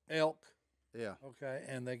 giant elk. Yeah, Okay,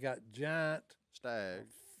 and they got giant, stag,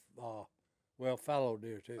 fallow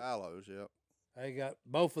deer too. fallows. Yep. They got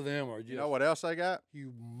both of them are just You know what else they got?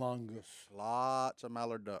 humongous. Lots of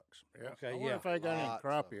mallard ducks. Yeah. Okay, I wonder yeah. if they got any Lots of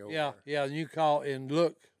crappie over Yeah, there. yeah. And you call and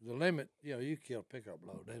look the limit. You know, you kill a pickup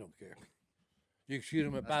load. They don't care. You can shoot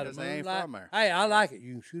them That's by the 'cause they ain't moonlight. from there. Hey, I like it.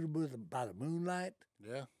 You can shoot them by the moonlight,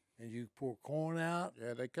 Yeah. and you pour corn out.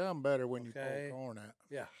 Yeah, they come better when Okay. you pull corn out.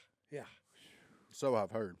 Yeah, yeah. So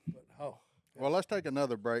I've heard. But oh, Well, let's take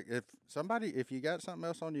another break. If you got something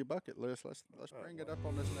else on your bucket list, let's bring it up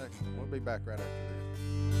on this next one. We'll be back right after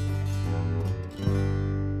this.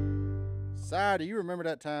 Si, do you remember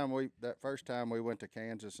that first time we went to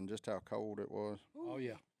Kansas and just how cold it was? oh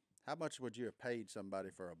yeah. How much would you have paid somebody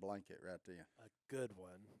for a blanket right then? A good one.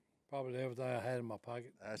 Probably everything I had in my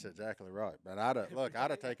pocket. That's exactly right. But I'd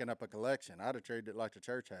have taken up a collection. I'd have treated it like the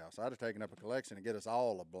church house. I'd have taken up a collection to get us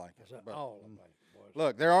all a blanket. That's But all I'm thinking, boys.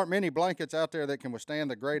 look, there aren't many blankets out there that can withstand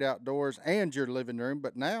the great outdoors and your living room,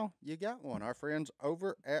 but now you got one. Our friends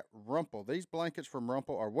over at Rumpel. These blankets from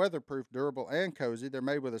Rumpel are weatherproof, durable, and cozy. They're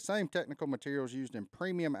made with the same technical materials used in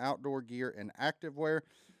premium outdoor gear and activewear.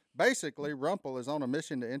 Basically, Rumpel is on a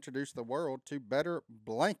mission to introduce the world to better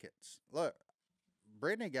blankets. Look,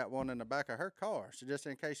 Brittany got one in the back of her car, so just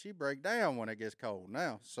in case she break down when it gets cold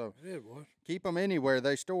now. So It is, boys. keep them anywhere.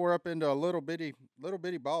 They store up into a little bitty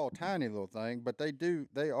ball, tiny little thing, but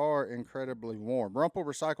they are incredibly warm. Rumpel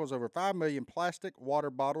recycles over 5 million plastic water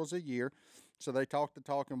bottles a year, so they talk the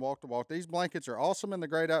talk and walk the walk. These blankets are awesome in the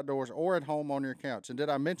great outdoors or at home on your couch. And did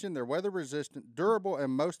I mention they're weather resistant, durable,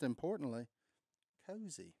 and most importantly,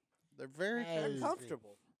 cozy. They're very Hey. They're cozy.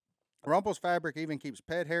 comfortable. Rumpel's fabric even keeps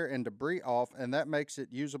pet hair and debris off, and that makes it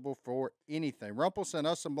usable for anything. Rumpel sent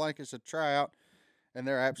us some blankets to try out, and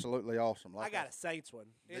they're absolutely awesome. I got a Saints one.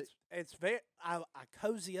 It's very. I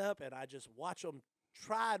cozy up and I just watch them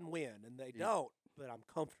try and win, and they don't. But I'm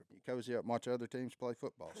comfortable. You cozy up and watch other teams play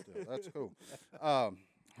football still. That's cool.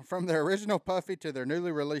 From their original puffy to their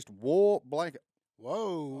newly released wool blanket.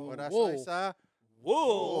 Whoa. What I Wool. say, Si?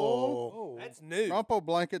 Whoa. Oh. That's new. Rumple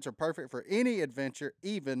blankets are perfect for any adventure,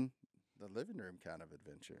 even the living room kind of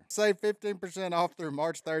adventure. Save 15% off through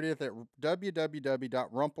March 30th at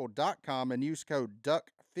www.rumple.com and use code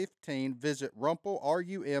DUCK15. Visit rumpl.com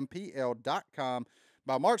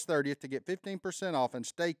by March 30th to get 15% off and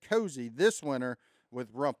stay cozy this winter with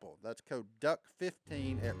Rumple. That's code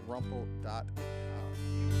DUCK15 at rumple.com.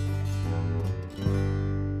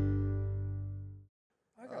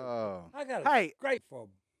 I got Hey. great for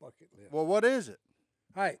a bucket list. Well, what is it?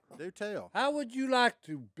 Hey, Do tell. how would you like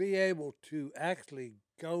to be able to actually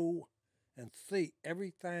go and see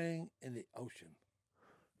everything in the ocean?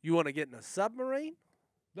 You want to get in a submarine?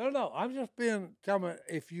 No. I'm just telling me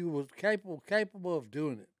if you was capable of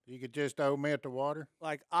doing it. You could just omit the water.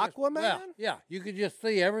 Like Just- Aquaman? Yeah, you could just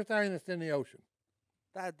see everything that's in the ocean.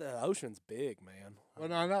 The ocean's big, man.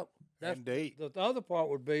 Well, I know. That's Indeed. the other part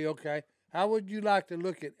would be, okay, how would you like to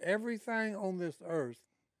look at everything on this earth,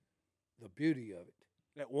 the beauty of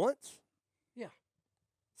it? At once? Yeah.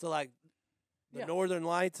 So like the Yeah. Northern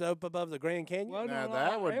Lights up above the Grand Canyon? Well, Now no,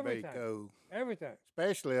 that would everything. be cool, Everything.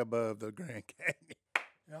 especially above the Grand Canyon.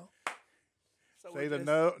 You know? So See we're the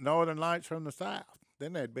just- northern lights from the south.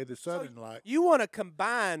 Then there'd be the So southern lights. You want to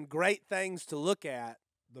combine great things to look at.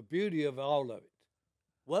 The beauty of all of it.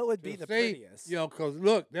 What would be To the see, prettiest? You know, because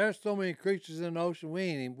look, there's so many creatures in the ocean. We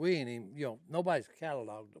ain't even, you know, nobody's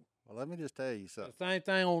cataloged them. Well, let me just tell you The something. same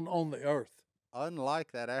thing on the earth.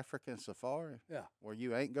 Unlike that African safari, Yeah. where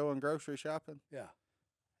you ain't going grocery shopping, Yeah.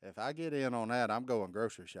 if I get in on that, I'm going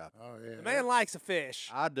grocery shopping. Oh yeah. The man likes a fish.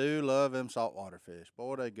 I do love them saltwater fish.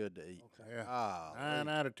 Boy, they good to eat. Okay. Yeah. Ah, 9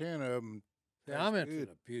 out of 10 of them. Yeah, I'm Tastes into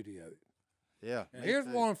good. the beauty of it. yeah. And me here's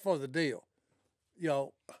too. one for the deal. You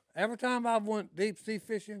know, every time I've went deep sea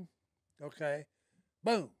fishing, okay,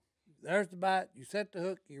 boom, there's the bite. You set the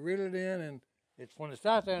hook, you reel it in, and it's when it's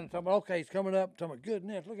out there and talking about, okay, he's coming up, talking about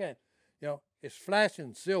goodness, look at it. You know, it's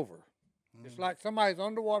flashing silver. It's like somebody's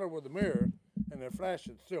underwater with a mirror and they're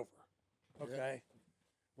flashing silver. Okay.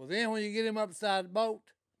 Well, then when you get him up beside the boat,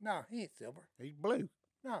 no, he ain't silver. He's blue.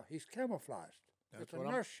 No, he's camouflaged. That's It's a what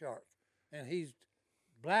I'm- nurse shark, and he's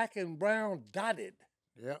black and brown dotted.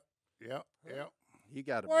 Yep. You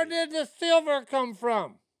got to Where be. did the silver come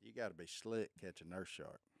from? You got to be slick catch a nurse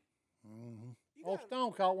shark. Mm-hmm. Old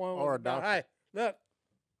Stone caught one. Or a about, doctor. hey, look,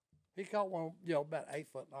 he caught one, you know, about 8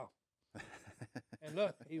 foot long. And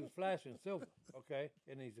look, he was flashing silver, okay,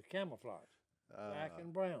 and he's a camouflage, black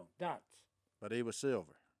and brown dots. But he was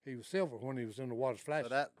silver. He was silver when he was in the water flashing.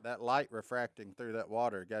 So that light refracting through that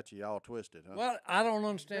water got you all twisted, huh? Well, I don't Been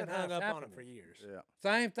understand how hung it's up on happening. it for years. Yeah.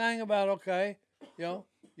 Same thing about, okay, you know,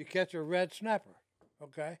 you catch a red snapper,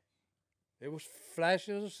 okay? It was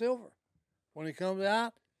flashes of silver. When he comes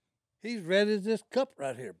out, he's red as this cup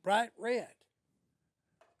right here, bright red.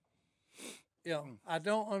 You know, I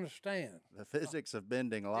don't understand. The physics of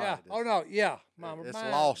bending light. Yeah. is- Oh no. Yeah. My it's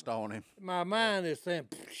mind, lost on him. My mind is saying,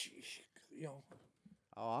 you know.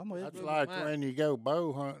 Oh, I'm with That's you. like mine. when you go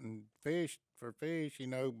bow hunting fish, you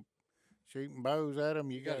know, shooting bows at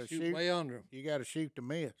them. You You got gotta to shoot shoot. way under him. You got to shoot to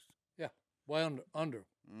miss. Yeah. Way under.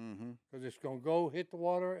 Mm-hmm. Because it's gonna go hit the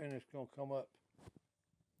water and it's gonna come up.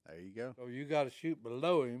 There you go. So you got to shoot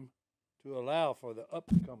below him to allow for the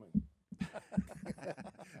upcoming.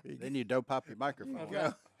 Then you dope pop your microphone. That's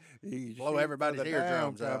right. You Blow shoot for everybody's the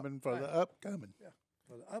eardrums out. downcoming for the upcoming.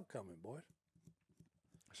 For the upcoming, boys.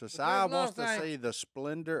 So Si there's a lot wants of to things- see the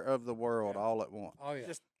splendor of the world all at once. Oh yeah.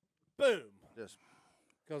 Just boom. Just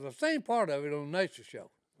Because I've seen part of it on Nature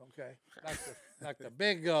Show. Okay, like the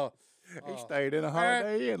big. He stayed in a parrot-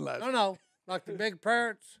 Holiday Inn last. No, like the big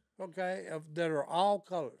parrots. Okay, that are all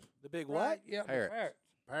colors. The big Right? what? Yeah, Parrots. the parrots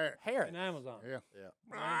Parrot. Parrot. in Amazon. Yeah.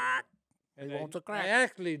 yeah. And He wants a They crack.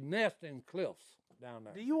 actually nest in cliffs down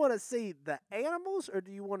there. Do you want to see the animals or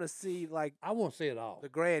do you want to see like I want to see it all. the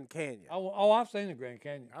Grand Canyon? I've seen the Grand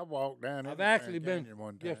Canyon. I walked down. in I've the actually Grand been Canyon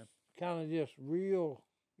one time. just kind of just real,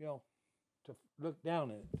 you know, to look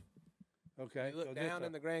down at it. Okay, You look 'cause it's down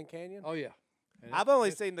in the Grand Canyon? Oh yeah. And I've only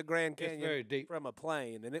it's- seen the Grand it's Canyon very deep. from a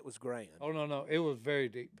plane, and it was grand. Oh no, it was very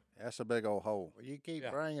deep. That's a big old hole. Well, you keep Yeah.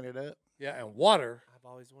 bringing it up. Yeah, and water I've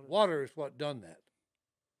always wanted. is what done that.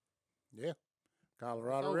 Yeah. It's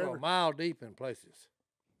Colorado over River. a mile deep in places.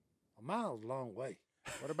 A mile's a long way.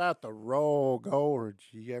 What about the Royal Gorge?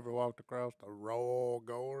 You ever walked across the Royal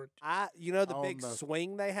Gorge? You know the On big the-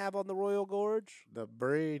 swing they have on the Royal Gorge? The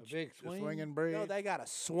bridge, big swing? swinging bridge. No, they got a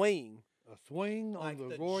swing. A swing Like on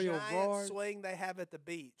the the Royal giant Gorge. swing they have at the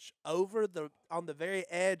beach on the very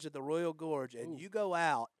edge of the Royal Gorge, and Ooh. you go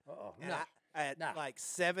out. Uh-oh. And No. At Nah. like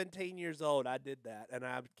 17 years old, I did that, and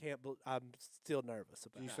I can't. I'm still nervous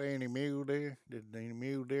about You it. see any mule deer? Did any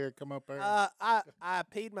mule deer come up there? I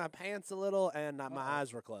peed my pants a little, and my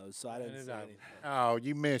eyes were closed, so I didn't And see it anything. Oh,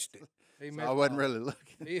 you missed it. He So missed I wasn't all. really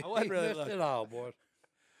looking. He, I wasn't he really missed looking. it all, boys.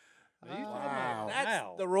 Now, you talking about Wow. a That's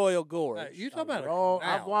canal. the Royal Gorge. Hey, you talking about a Oh,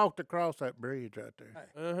 I've canal. walked across that bridge right there.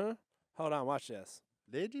 Uh-huh. Hold on, watch this.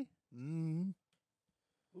 Did you? Mm-hmm.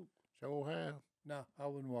 Sure have. No, I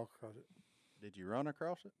wouldn't walk across it. Did you run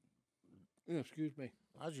across it? Excuse me.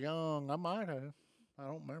 I was young. I might have. I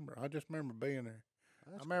don't remember. I just remember being there.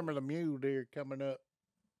 I That's remember the mule deer coming up.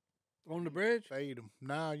 On the bridge? Feed them.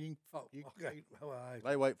 No, you can. Oh, You can okay. feed Well, I,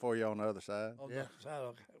 They wait for you on the other side. on Yeah. the other side,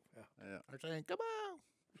 okay. Yeah, Yeah. They're saying, "Come on."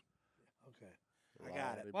 okay. I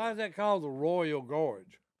got it. Lordy Why boy. is that called the Royal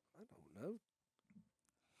Gorge? I don't know.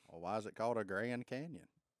 Well, why is it called a Grand Canyon?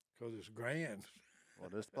 Because it's grand. Well,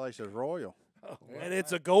 this place is royal. Oh, And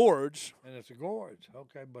it's a gorge. and it's a gorge.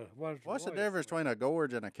 Okay, but What's the difference between a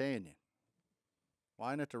gorge and a canyon?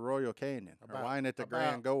 Why ain't it the Royal Canyon? Or why ain't it the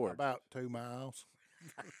Grand Gorge? About 2 miles.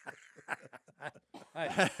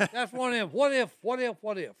 Hey, that's one of them. What if?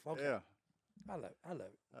 Okay. Yeah. I love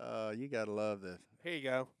it. You gotta love this. Here you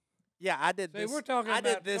go. Yeah, I did See, this. we're talking I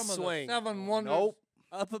about did this some swing of the 7 wonders. Nope.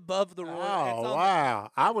 up above the Royal. Oh, wow.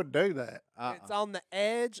 I would do that. It's on the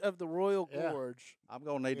edge of the Royal Yeah. Gorge. I'm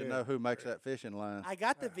gonna need to Yeah. know who makes that fishing line. I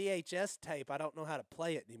got the VHS tape. I don't know how to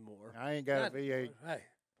play it anymore. I ain't got a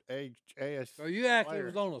Hey, VHS. so you actually player.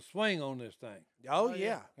 was on a swing on this thing. Oh,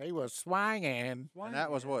 yeah. He was swinging. And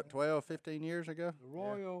that was what, 12, 15 years ago? The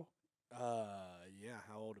Royal. Yeah.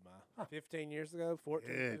 How old am I? 15 years ago? 14?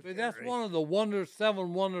 Yeah. 15? See, that's one of the wonders,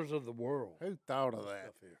 7 wonders of the world. Who thought of that?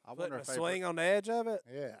 Up here. I Putting wonder a if they swing on the edge of it?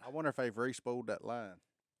 Yeah. I wonder if they've re-spooled that line.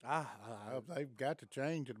 They've got to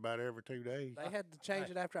change it about every 2 days. They had to change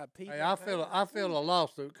it after I peed. Hey, my I feel a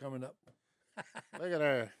lawsuit coming up. Look at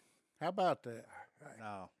that. How about that?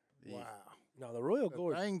 No. Yeah. Wow. No, the Royal The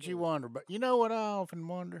Gorge. things you wonder. But you know what I often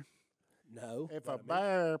wonder? No. If but a I mean-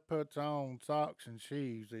 bear puts on socks and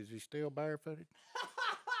shoes, is he still barefooted?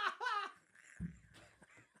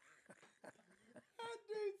 That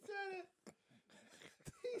dude said it.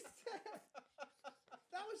 He said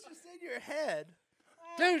that was just in your head.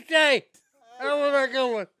 Touche! That's where they're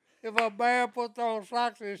going. If a bear puts on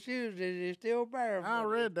socks and shoes, is he still barefoot? I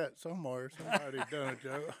read that somewhere. Somebody done it,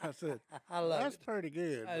 Joe. I said, I love that's it. pretty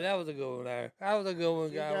good. Hey, that was a good one there. That was a good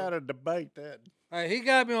one, You guy. got to debate that. Hey, he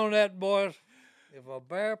got me on that, boys. If a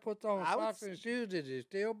bear puts on I would socks and shoes, is he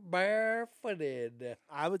still barefooted?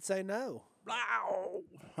 I would say no.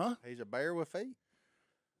 Huh? He's a bear with feet.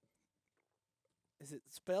 Is it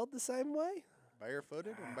spelled the same way?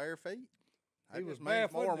 Barefooted and bare feet. He That was just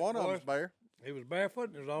means more than barefooted, one of them's boys. bare. He was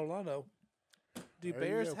barefoot, is all I know. Do There you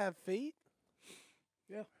bears go. have feet?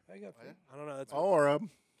 Yeah, they got feet. I don't know. That's what Or of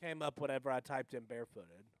 'em. came up whenever I typed in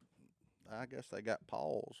barefooted. I guess they got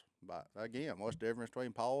paws. But again, what's the difference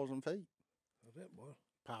between paws and feet? That's it, boy.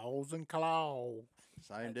 Paws and claws.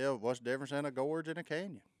 Same deal. What's the difference in a gorge and a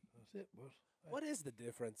canyon? That's it, boys. What is the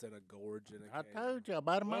difference in a gorge and a I canyon? told you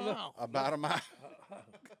about a Well, look, mile. About a mile.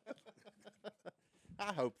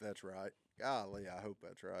 I hope that's right. Golly, I hope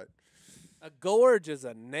that's right. A gorge is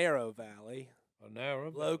a narrow valley A narrow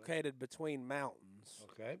valley. located between mountains.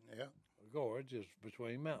 Okay. Yeah. A gorge is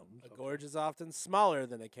between mountains. A gorge is often smaller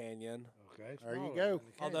than a canyon, Okay. There you smaller go. than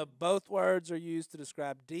a canyon. although both words are used to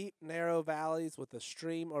describe deep, narrow valleys with a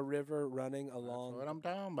stream or river running That's along. what I'm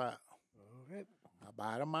talking about. Okay.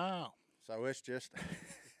 About a mile. So it's just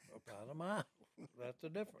About a mile. That's the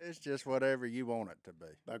difference. it's just whatever you want it to be.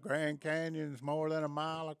 The Grand Canyon's more than a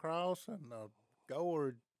mile across, and the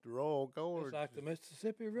gorge, the Royal Gorge, It's like the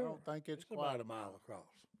Mississippi I River. don't think it's about quite a mile across.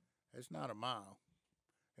 It's not a mile.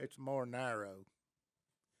 It's more narrow.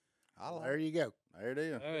 I like There you go. There it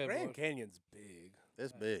is. There it Grand was. Canyon's big.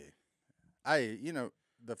 It's big. Hey, you know,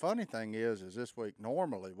 the funny thing is this week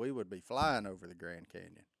normally we would be flying over the Grand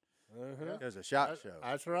Canyon Uh-huh. as a shot That's, show,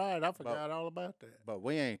 that's right. I forgot all about that. but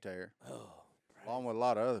we ain't there. Oh, Along with a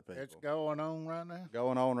lot of other people. It's going on right now.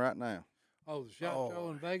 going on right now. Oh, the shot Oh. show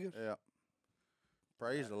in Vegas? Yeah.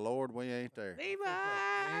 Praise the Lord, we ain't there.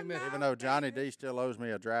 Amen. Even though Johnny D still owes me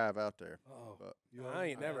a drive out there. Oh, But I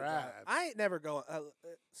ain't never. Right. I ain't never going.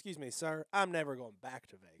 Excuse me, sir. I'm never going back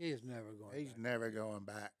to Vegas. he's never going. He's back. never going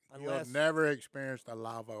back. Unless- You'll never experience the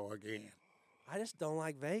lava again. I just don't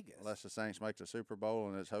like Vegas. unless the Saints make the Super Bowl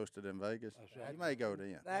and it's hosted in Vegas, That's right. you may go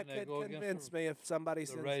then. that And they could go against convince the- me if somebody The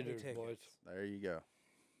sends me Raiders, tickets. boys. There you go.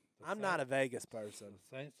 The I'm not a Saints- Vegas person.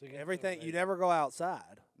 the Saints against the Everything you Raiders. never go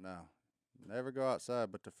outside. No. Never go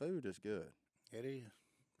outside, but the food is good. It is.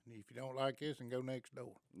 If you don't like this, then go next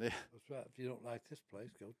door. Yeah, That's right. If you don't like this place,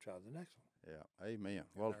 go try the next one. yeah. Amen.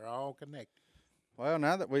 Well, They're all connected. well,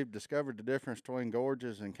 now that we've discovered the difference between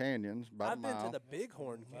gorges and canyons, about I've a been mile. to the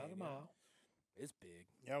Bighorn About Canyon. a mile. It's big.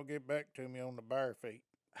 Y'all get back to me on the bare feet.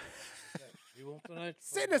 He wants an answer.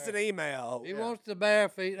 for Send the us an bare- email He wants the bare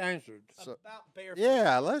feet answered. So- about bear.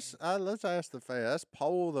 Yeah, let's ask the fans. Let's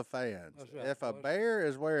poll the fans. That's right, If a boys. bear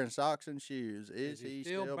is wearing socks and shoes, is he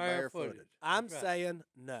still barefooted? I'm That's right. saying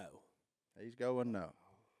no. He's going no.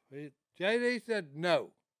 JD said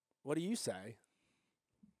no. What do you say?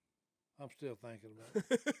 I'm still thinking about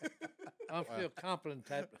it. I'm still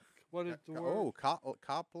contemplating. What is the word? Oh,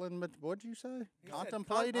 Copland, what'd you say? He said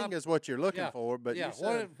Contemplating is what you're looking Yeah, for, but yeah. you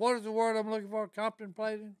said, What is the word I'm looking for?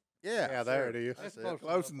 Contemplating. yeah, Yeah, there sure. it is. That's That's it.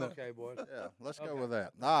 Close enough. enough. Okay, boys. Yeah, let's go Okay. with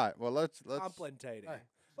that. All right, well, let's. Complicating. Hey,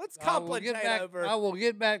 Let's I will get complicate back. over. I will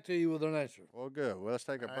get back to you with an answer. Well, good. Well, let's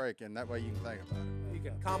take a All right. break, and that way you can think about it. You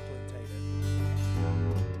can complicate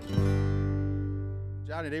it.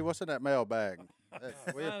 Johnny D, what's in that mailbag?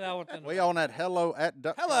 we, Find out what's in we the- on that hello at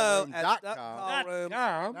Hello duckcallroom.com. at duckcall-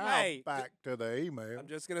 .com. Now Hey, back to the email. I'm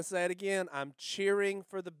just gonna say it again. I'm cheering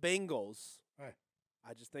for the Bengals. Hey.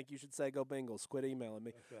 I just think you should say go Bengals. Quit emailing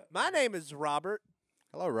me. That's right. My name is Robert.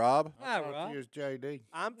 Hello, Rob. I Hi, thought Rob. you was JD.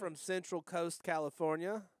 I'm from Central Coast,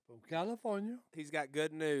 California. From California. He's got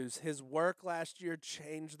good news. His work last year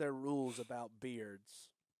changed their rules about beards.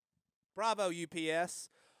 Bravo, UPS.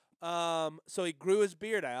 So he grew his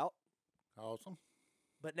beard out, Awesome.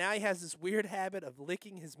 but now he has this weird habit of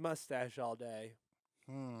licking his mustache all day,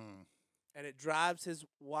 and it drives his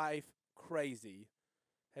wife crazy.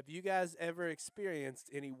 Have you guys ever experienced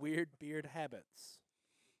any weird beard habits?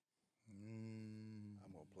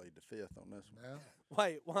 I'm going to plead the fifth on this one. Yeah.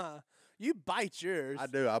 Wait, why? You bite yours. I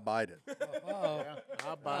do. I bite it. Oh. Yeah,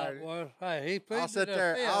 I'll buy it. Well, hey, he I'll pleaded sit the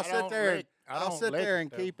there. fifth. I'll I sit don't there. And, lick- I I'll don't sit lick there it,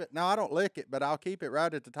 and though. keep it. No, I don't lick it, but I'll keep it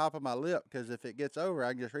right at the top of my lip because if it gets over,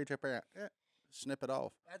 I can just reach up there and snip it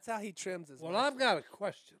off. That's how he trims his Well, mustache. I've got a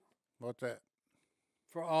question What's that?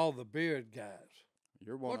 for all the beard guys.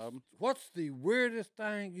 You're one of them. What's the weirdest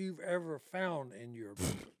thing you've ever found in your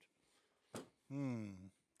beard?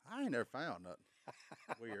 I ain't never found nothing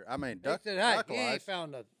weird. I mean, He duck said, "Hey, he lice. ain't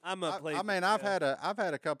found nothing." I'm a I mean, I've had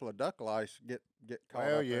a couple of duck lice get caught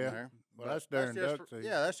Well, up yeah. in there. Well, but that's during just duck fr-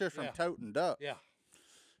 season. Yeah, that's just from Yeah. toting duck. Yeah.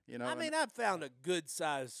 You know. I mean, I've found a good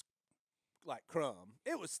size, like crumb.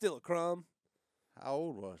 It was still a crumb. how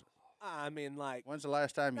old was it? I mean, like When's the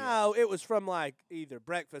last time you? no, it was from like either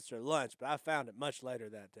breakfast or lunch, but I found it much later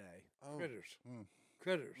that day. Oh, Critters. Mm.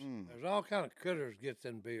 Critters. Mm. There's all kind of critters gets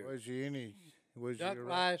in beard. Was you any? Was Duck you?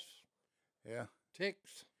 lice, Yeah.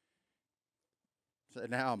 ticks. so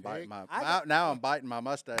now I'm biting my I got- now I'm biting my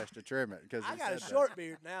mustache to trim it because I got a short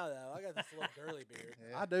beard now, though. I got this little curly beard.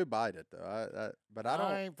 I do bite it though. but I don't.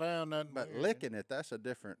 I ain't found nothing. But weird. licking it, that's a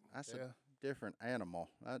different. That's Yeah. a different animal.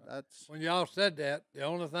 That's When y'all said that, the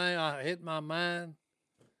only thing I hit my mind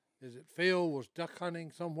is that Phil was duck hunting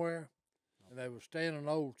somewhere, and they were staying in an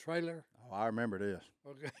old trailer. oh, I remember this.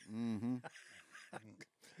 Okay. Mm-hmm.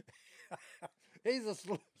 He's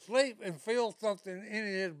asleep and feels something in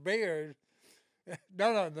his beard.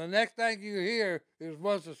 No, the next thing you hear is a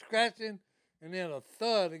bunch of scratching and then a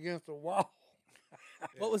thud against the wall.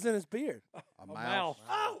 What was in his beard? A A mouse.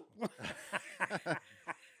 Oh,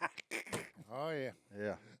 Oh yeah.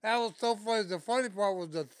 Yeah, That was so funny. The funny part was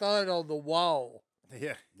the thud on the wall.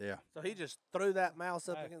 Yeah. yeah. so he just threw that mouse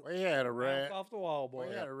up Hey. against. We had a Bounced rat. off the wall, boy.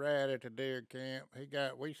 We had a rat at the deer camp.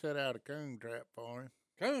 We set out a coon trap for him.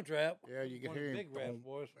 Coon trap. Yeah, you can One of hear the him big rats, boom,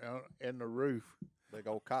 boys. in the roof. Big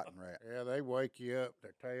old cotton rat. Yeah, they wake you up.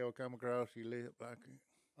 Their tail come across your lip like.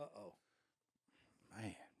 Uh-oh.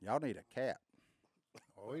 Man, y'all need a cat.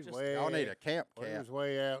 Oh, he's Just- way. Y'all need a camp Well, he cat. was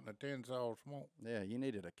way out in the Tinsall swamp, Yeah, you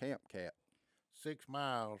needed a camp cat. 6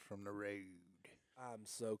 miles from the road. I'm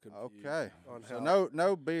so confused. Okay. On So how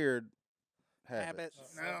no beard habits.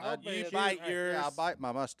 habits. No, You beard. bite Hey, yours. Yeah, I bite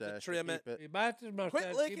my mustache. to trim keep it. He bites his mustache. Quit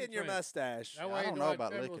keep licking it your trimmed. mustache. That I way don't you know how to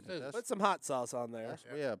about trim with licking it. scissors. That's- Put some hot sauce on there.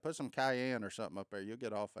 Yeah, put some cayenne or something up there. You'll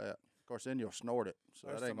get off that. Of course, then you'll snort it. So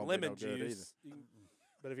Or that ain't some gonna lemon be no good either. juice.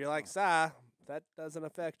 But if you're like Si, that doesn't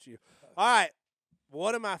affect you. All right.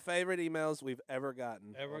 One of my favorite emails we've ever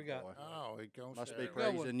gotten. Ever Oh, got. boy. Oh, he gonna Must share be it. Good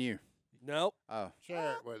one. praising you. Nope. Oh,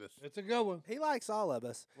 Share it with us. It's a good one. He likes all of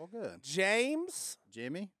us. well, good. James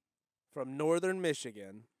Jimmy, from Northern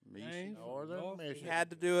Michigan. me. James Northern North- He Michigan. had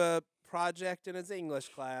to do a project in his English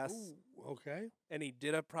class, Ooh, okay. and he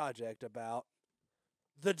did a project about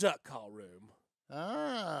the duck call room.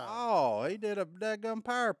 Ah. Oh, he did a daggum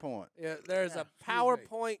PowerPoint. Yeah, there's Yeah, a excuse me.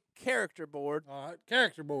 PowerPoint character board All right,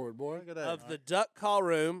 character board, boy. Look at that. of the Duck Call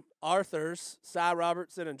Room, Arthur's, Si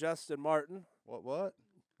Robertson, and Justin Martin. What?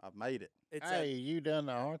 I've made it. It's Hey, you done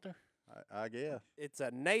the Arthur? I guess. it's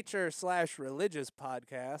a nature/religious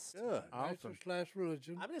podcast. Good. Awesome.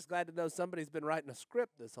 Nature/religion. I'm just glad to know somebody's been writing a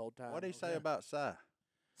script this whole time. What did he say about Si?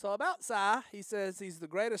 So about Si, he says he's the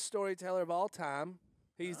greatest storyteller of all time.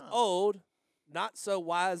 He's Ah. old, not so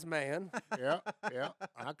wise man. Yeah,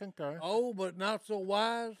 I concur. Oh, but not so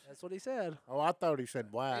wise. That's what he said. Oh, I thought he said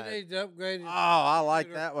He why. needs to upgrade Oh, his I like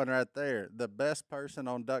computer. that one right there. The best person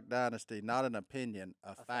on Duck Dynasty, not an opinion,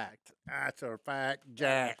 a fact. That's a fact, That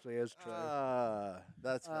Jack. actually is true.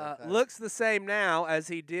 That's fantastic. Looks the same now as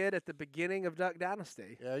he did at the beginning of Duck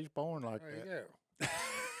Dynasty. Yeah, he's born like There you that. go.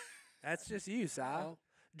 That's just you, Si. Oh.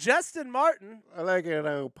 Justin Martin I like that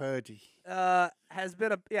old Pudgy. has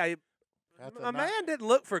been a That's my a man didn't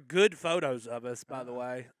look for good photos of us, by the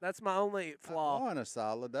way. That's my only That flaw. one is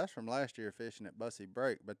solid. That's from last year fishing at Bussy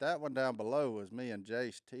Break. But that one down below was me and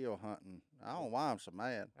Jace teal hunting. I don't know why I'm so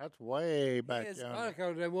mad. That's way back is- yonder.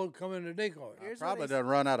 Because they won't come in the decoy. Here's I what probably he done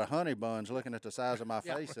run out of honey buns looking at the size of my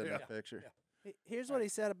Yeah, face in yeah, that picture. Here's what he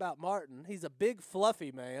said about Martin. He's a big,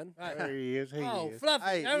 fluffy man. Right. There he is. He Oh, is. Fluffy.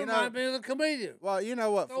 Hey, that you know- reminds me of the comedian. Well, you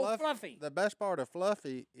know what, So Fluffy. The best part of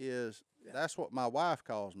Fluffy is that's what my wife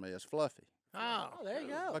calls me, is Fluffy. Oh, Oh, there you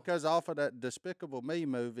go. Because off of that Despicable Me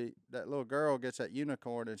movie, that little girl gets that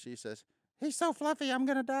unicorn and she says, "He's so fluffy, I'm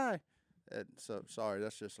gonna die." And so sorry,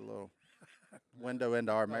 that's just a little window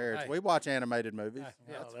into our marriage. hey. We watch animated movies.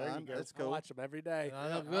 Yeah, That's there you fine. go. That's I cool. watch him every day. And I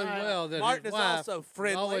know good and Alright. well that Martin his is wife also is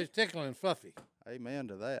friendly. always tickling Fluffy. Amen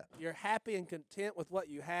to that. You're happy and content with what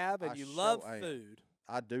you have, and I you sure love am. food.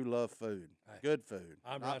 I do love food. Hey, Good food.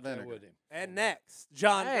 I'm not right there vinegar. with him. And next,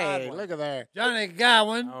 John hey, Godwin. look at that. Johnny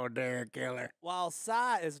Godwin. Oh, Derek Killer. While Si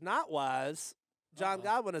is not wise, John Uh-oh.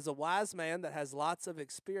 Godwin is a wise man that has lots of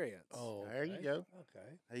experience. Oh, There you okay. go.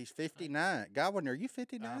 Okay. He's 59. Godwin, are you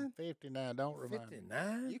 59? I'm 59. Don't remind me.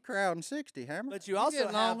 59? You crowding 60, Hammer. But you You also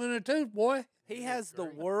get long have, in the tooth, boy. he has the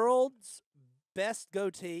great. world's best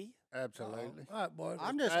goatee. Absolutely. All right, boy.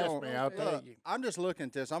 I'm just Ask going. me, I'll tell Look, you. I'm just looking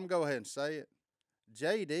at this. I'm gonna go ahead and say it.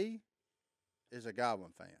 JD is a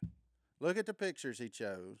Godwin fan. Look at the pictures he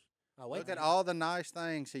chose. Oh, wait Look a at minute. all the nice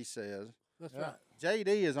things he says. That's Yeah. right.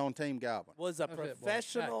 JD is on Team Godwin. Was a That's it, boy. Hey,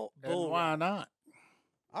 professional And bull why rider. not?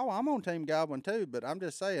 Oh, I'm on Team Godwin too, but I'm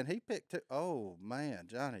just saying he picked two. Oh man,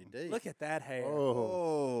 Johnny D. Look at that hair. Oh,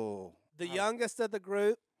 Oh, The youngest of the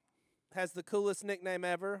group has the coolest nickname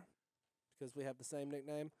ever because we have the same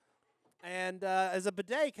nickname. And is a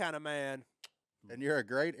bidet kind of man. and you're a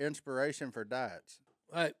great inspiration for diets.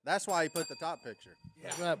 Hey, That's why he put the top picture.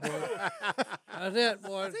 that's right, boy. That's it,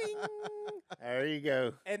 boy. there you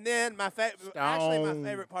go. And then actually my Stone.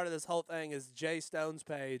 favorite part of this whole thing is Jay Stone's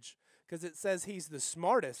page because it says he's the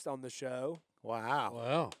smartest on the show. Wow.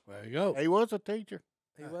 Well, there you go. He was a teacher.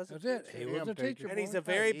 He was a That's it. teacher. He Yeah, was a I'm taking- teacher. And he's boy. a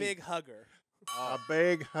very Hey. big hugger. A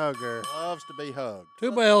big hugger. Loves to be hugged.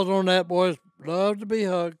 2 bells on that, boys. Love to be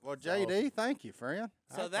hugged. Well, JD, thank you, friend.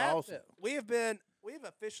 So That's that awesome. we've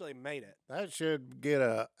officially made it. That should get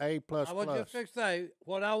a A plus I was plus. just to say,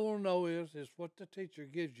 what I want to know is what the teacher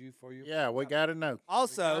gives you for your. Yeah, we got to know.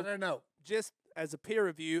 Also, I know. just as a peer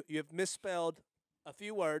review, you have misspelled a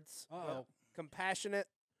few words. Uh-oh. Compassionate,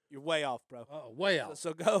 you're way off, bro. Way So, out.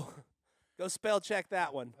 so go spell check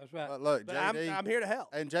that one. That's right. But look, But JD, I'm here to help.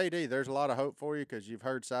 and JD, there's a lot of hope for you because you've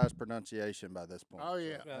heard Si's pronunciation by this point. Oh,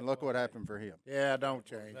 yeah. And look what happened for him. Yeah, don't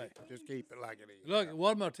change Right. it. Just keep it like it is. Look, it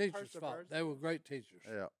wasn't my teacher's fault. Perseverance. They were great teachers.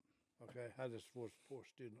 Yeah. Okay, I just was a poor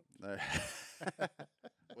student. There.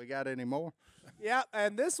 We got any more? Yeah,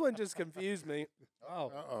 and this one just confused me. Oh.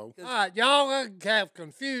 Uh-oh. All right, y'all have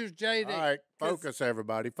confused JD. All right, 'Cause- focus,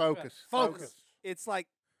 everybody. Focus. Focus. It's like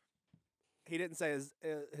he didn't say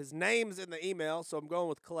his name's in the email, so I'm going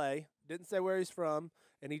with Clay. Didn't say where he's from,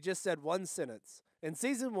 and he just said one sentence. In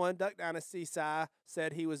season 1, Duck Dynasty, Si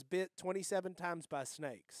said he was bit 27 times by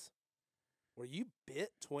snakes. Were you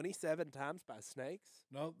bit 27 times by snakes?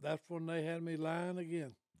 No, that's when they had me lying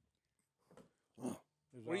again. It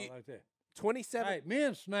was Were all you- like that. 27. Hey, me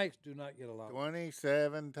and snakes do not get along.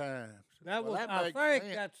 27 times. That Well, was, that I makes think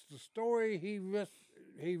sense. that's the story he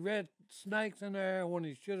read snakes in there when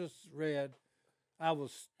he should have read. I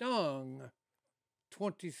was stung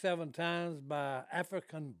 27 times by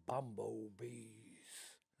African bumblebees.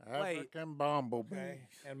 African bumblebees. Okay.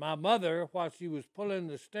 And my mother, while she was pulling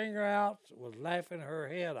the stinger out, was laughing her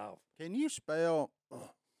head off. Can you spell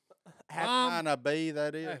Have- kind of B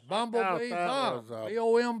that is? Hey, bumblebee, that bomb, was a-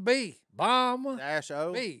 B-O-M-B, bomb, Dash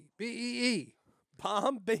O? B, B-E-E.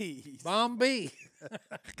 Bomb bees. Bomb bee.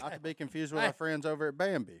 Not to be confused with our friends over at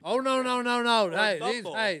Bambi. Oh no. Hey,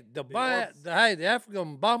 bumble the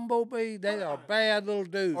African bumblebee, they are bad little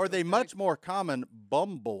dudes. Or the much more common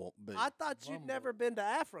bumblebee. I thought you'd never been to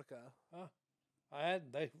Africa. I had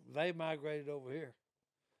they migrated over here.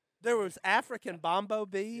 There was African bombo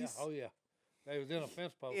bees. Yeah, oh yeah. They was in a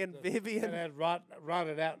fence post. In that Vivian. had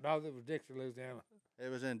rotted out. No, it was Dixie, Louisiana. It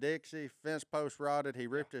was in Dixie, fence post rotted. He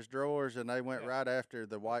ripped his drawers, and they went right after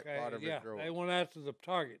the white part of his drawer. They went after the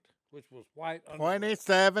target, which was white.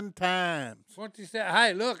 27 times. 27.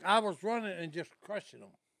 Hey, look, I was running and just crushing them.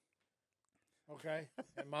 Okay,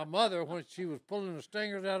 and my mother, when she was pulling the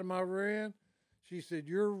stingers out of my rear end, she said,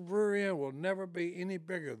 "Your rear end will never be any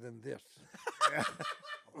bigger than this."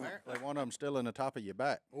 Apparently, one of them still in the top of your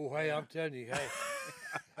back. Oh, hey, I'm telling you,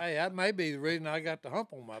 hey, that may be the reason I got the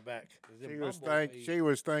hump on my back. She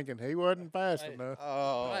was thinking he wasn't fast enough.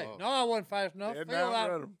 Oh, Hey, no, I wasn't fast enough. Did not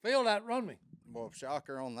run 'em. Phil outrun me. well,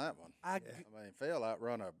 shocker on that one. I mean, Phil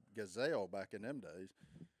outrun a gazelle back in them days.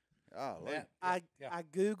 Oh, Yeah. I Yeah.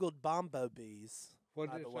 Googled bombo bees. What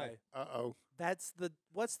by did the it way. say? Uh-oh. That's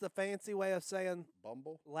what's the fancy way of saying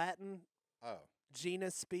Bumble? Latin Oh,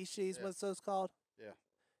 genus species? Yeah. What's those called? Yeah.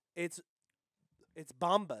 It's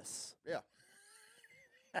bombus. yeah.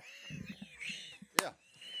 Yeah.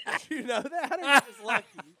 You know that? Or you just lucky?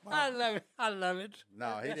 I love it.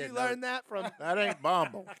 No, he Did didn't you know. learn that from? That ain't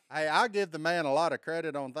Bumble. Hey, I give the man a lot of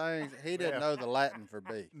credit on things. He didn't know the Latin for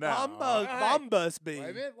bee. No. Bombus bee. Wait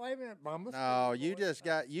a minute, Bombus. No, you just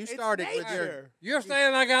got, you It's started with your. nature. You're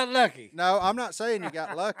saying I got lucky. No, I'm not saying you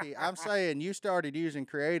got lucky. I'm saying you started using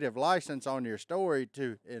creative license on your story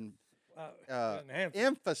to Enhance it.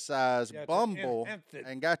 emphasize Yeah, to Bumble enhance it.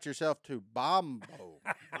 and got yourself to Bombo.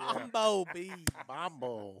 Bombo bee.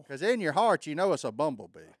 Bumble. Because in your heart, you know it's a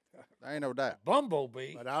bumblebee. There ain't no doubt.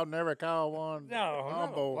 Bumblebee. But I'll never call one No, not a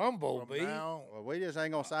Bumble. bumblebee. from now on. Well, we just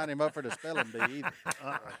ain't going to sign him up for the spelling bee either.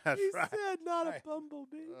 That's You right. said not a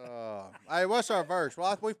bumblebee. Hey, what's our verse?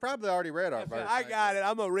 Well, we've probably already read our verse. I got it.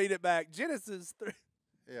 I'm gonna read it back. Genesis 3.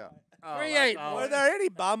 Yeah, Oh, 3-8, that's all. Were there any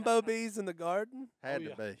bombo bees in the garden? had Oh, to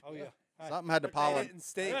yeah. be. Oh yeah. Something had to They pollen. didn't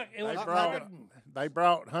stink. Look, it was They brought- garden. They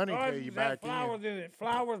brought honey to Gardens you had back flowers in. in it.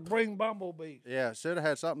 Flowers bring bumblebees. Yeah, should have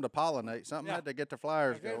had something to pollinate. Something Yeah. had to get the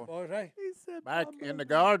flowers That's it, going. boys. Hey. He said Back in bumblebee. the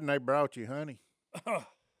garden, they brought you honey.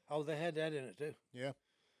 Oh, they had that in it too. Yeah.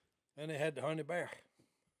 And they had the honey bear.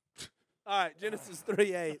 All right, Genesis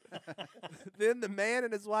 3:8. Then the man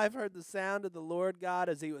and his wife heard the sound of the Lord God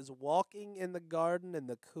as he was walking in the garden in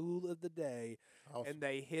the cool of the day, Awesome. and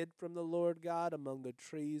they hid from the Lord God among the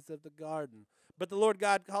trees of the garden. But the Lord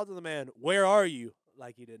God called to the man, "Where are you?"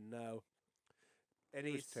 Like he didn't know. And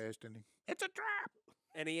He he was testing him.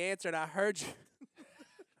 and he answered, "I heard you."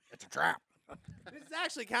 It's a trap. This is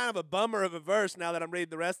actually kind of a bummer of a verse now that I'm reading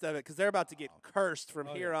the rest of it because they're about to get cursed from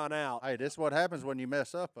Oh, here on out. Hey, this is what happens when you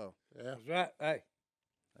mess up, though. Yeah. That's right. Hey.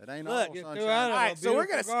 It ain't Look, all Get sunshine. through out All of right, so we're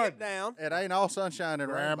beautiful gonna skip garden. down. It ain't all sunshine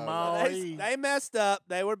and Grandma. rainbows. Eve. They messed up.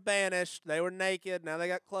 They were banished. They were naked. Now they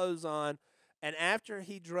got clothes on. And after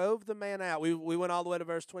he drove the man out, we went all the way to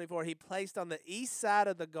verse 24. He placed on the east side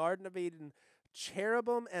of the Garden of Eden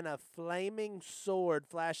cherubim and a flaming sword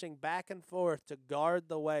flashing back and forth to guard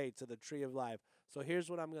the way to the tree of life. So here's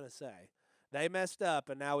what I'm going to say. They messed up,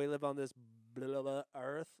 and now we live on this blah, blah,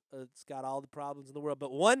 earth. It's got all the problems in the world.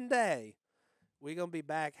 But one day, we're going to be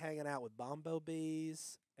back hanging out with bombo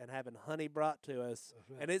bees and having honey brought to us. That's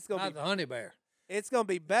right. And it's going Not to be the honey bear. it's going to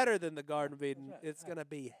be better than the Garden of Eden. It's going to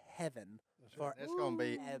be heaven. For It's going to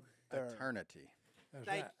be ever. eternity. That's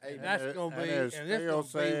Thank right. you. And that's going to be. as And it's Phil going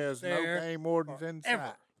to be says, no there game wardens in forever.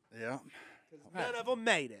 sight. Yeah. None of them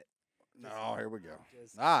made it. Oh, here we go.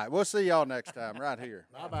 All right, we'll see y'all next time right here.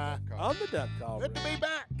 Bye-bye. On the duck call. Good to be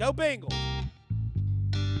back. Go Bengals.